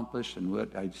I accomplished and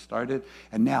what I started.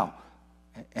 And now,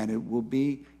 and it will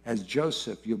be as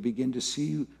Joseph, you'll begin to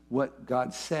see what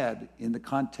God said in the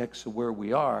context of where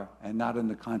we are and not in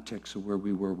the context of where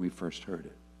we were when we first heard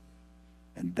it.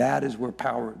 And that is where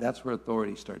power, that's where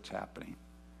authority starts happening.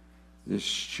 This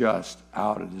just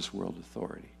out of this world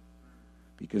authority.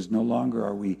 Because no longer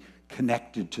are we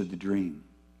connected to the dream.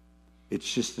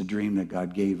 It's just the dream that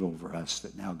God gave over us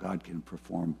that now God can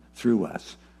perform through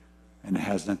us. And it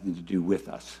has nothing to do with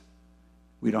us.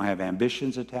 We don't have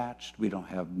ambitions attached. We don't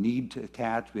have need to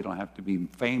attach. We don't have to be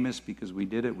famous because we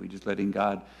did it. We're just letting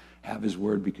God have his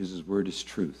word because his word is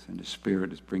truth. And his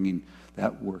Spirit is bringing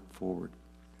that work forward.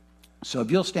 So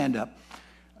if you'll stand up.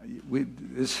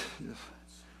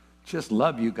 Just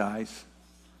love you guys.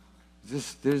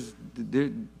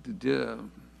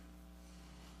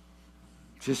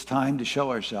 Just time to show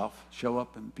ourselves, show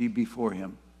up and be before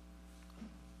him.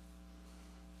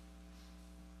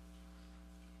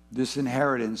 This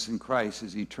inheritance in Christ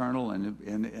is eternal and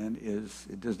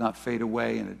it does not fade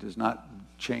away and it does not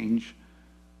change,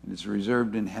 and it's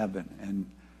reserved in heaven. And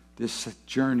this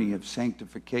journey of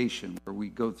sanctification where we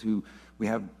go through, we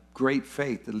have great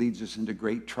faith that leads us into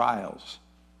great trials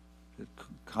that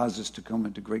cause us to come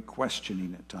into great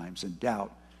questioning at times and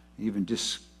doubt, even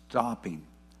just stopping.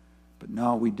 But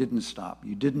no, we didn't stop.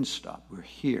 You didn't stop. We're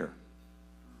here.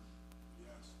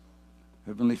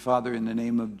 Heavenly Father, in the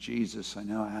name of Jesus, I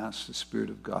now ask the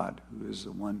Spirit of God, who is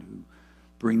the one who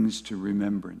brings to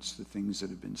remembrance the things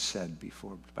that have been said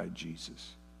before by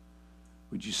Jesus.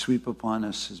 Would you sweep upon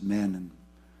us as men and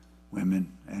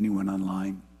women, anyone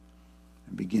online,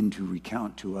 and begin to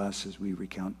recount to us as we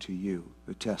recount to you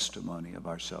the testimony of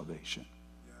our salvation.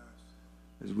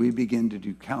 Yes. As we begin to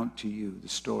recount to you the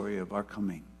story of our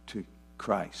coming to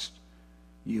Christ,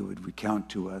 you would recount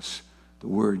to us the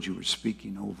words you were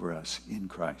speaking over us in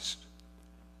Christ.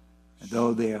 And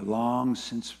though they are long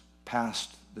since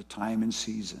past the time and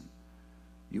season,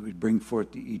 you would bring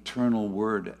forth the eternal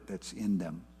word that's in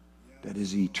them, that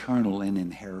is eternal in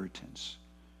inheritance.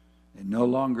 And no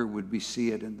longer would we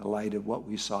see it in the light of what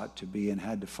we saw it to be and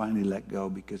had to finally let go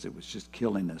because it was just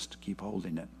killing us to keep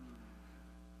holding it.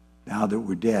 Now that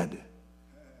we're dead,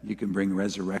 you can bring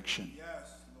resurrection.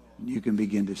 And you can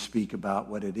begin to speak about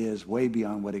what it is, way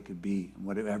beyond what it could be and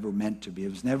what it ever meant to be. It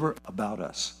was never about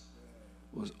us.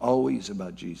 It was always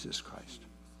about Jesus Christ.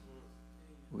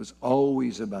 It was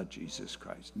always about Jesus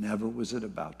Christ. Never was it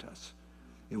about us.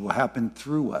 It will happen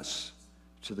through us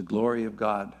to the glory of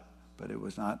God, but it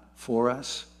was not for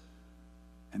us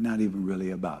and not even really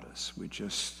about us. We're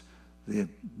just the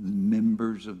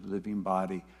members of the living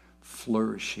body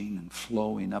flourishing and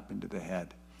flowing up into the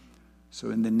head. So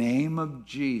in the name of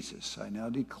Jesus, I now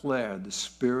declare the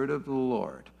Spirit of the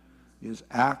Lord is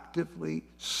actively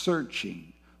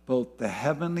searching both the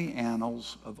heavenly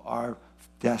annals of our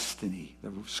destiny,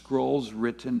 the scrolls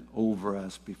written over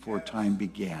us before time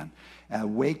began,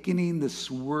 awakening the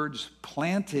words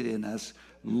planted in us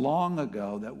long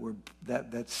ago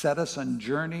that set us on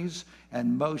journeys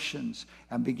and motions,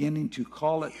 and beginning to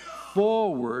call it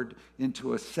forward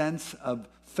into a sense of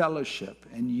fellowship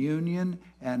and union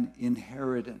and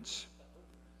inheritance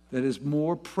that is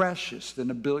more precious than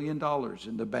 $1 billion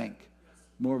in the bank,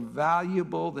 more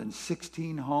valuable than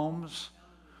 16 homes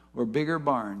or bigger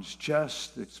barns,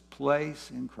 just this place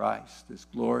in Christ, this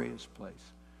glorious place.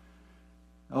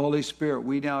 Holy Spirit,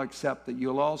 we now accept that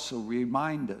you'll also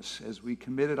remind us as we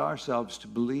committed ourselves to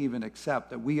believe and accept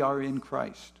that we are in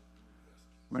Christ.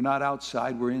 We're not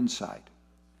outside, we're inside.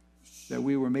 That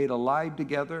we were made alive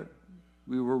together,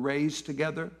 we were raised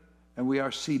together, and we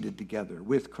are seated together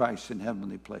with Christ in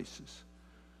heavenly places.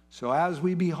 So as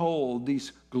we behold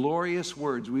these glorious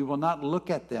words, we will not look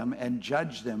at them and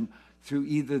judge them through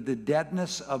either the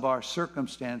deadness of our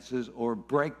circumstances or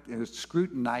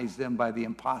scrutinize them by the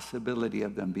impossibility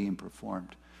of them being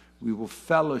performed. We will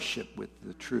fellowship with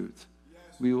the truth.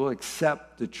 We will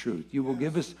accept the truth. You will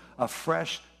give us a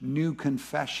fresh, new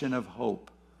confession of hope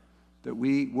that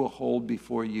we will hold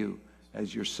before you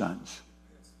as your sons.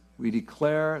 We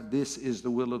declare this is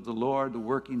the will of the Lord, the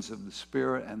workings of the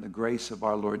Spirit, and the grace of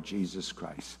our Lord Jesus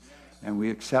Christ. And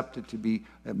we accept it to be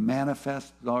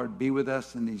manifest. Lord, be with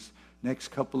us in these next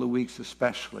couple of weeks,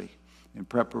 especially in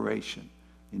preparation.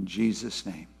 In Jesus'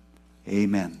 name,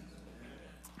 amen.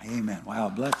 Amen. Wow,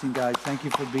 blessing, guys. Thank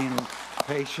you for being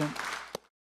patient.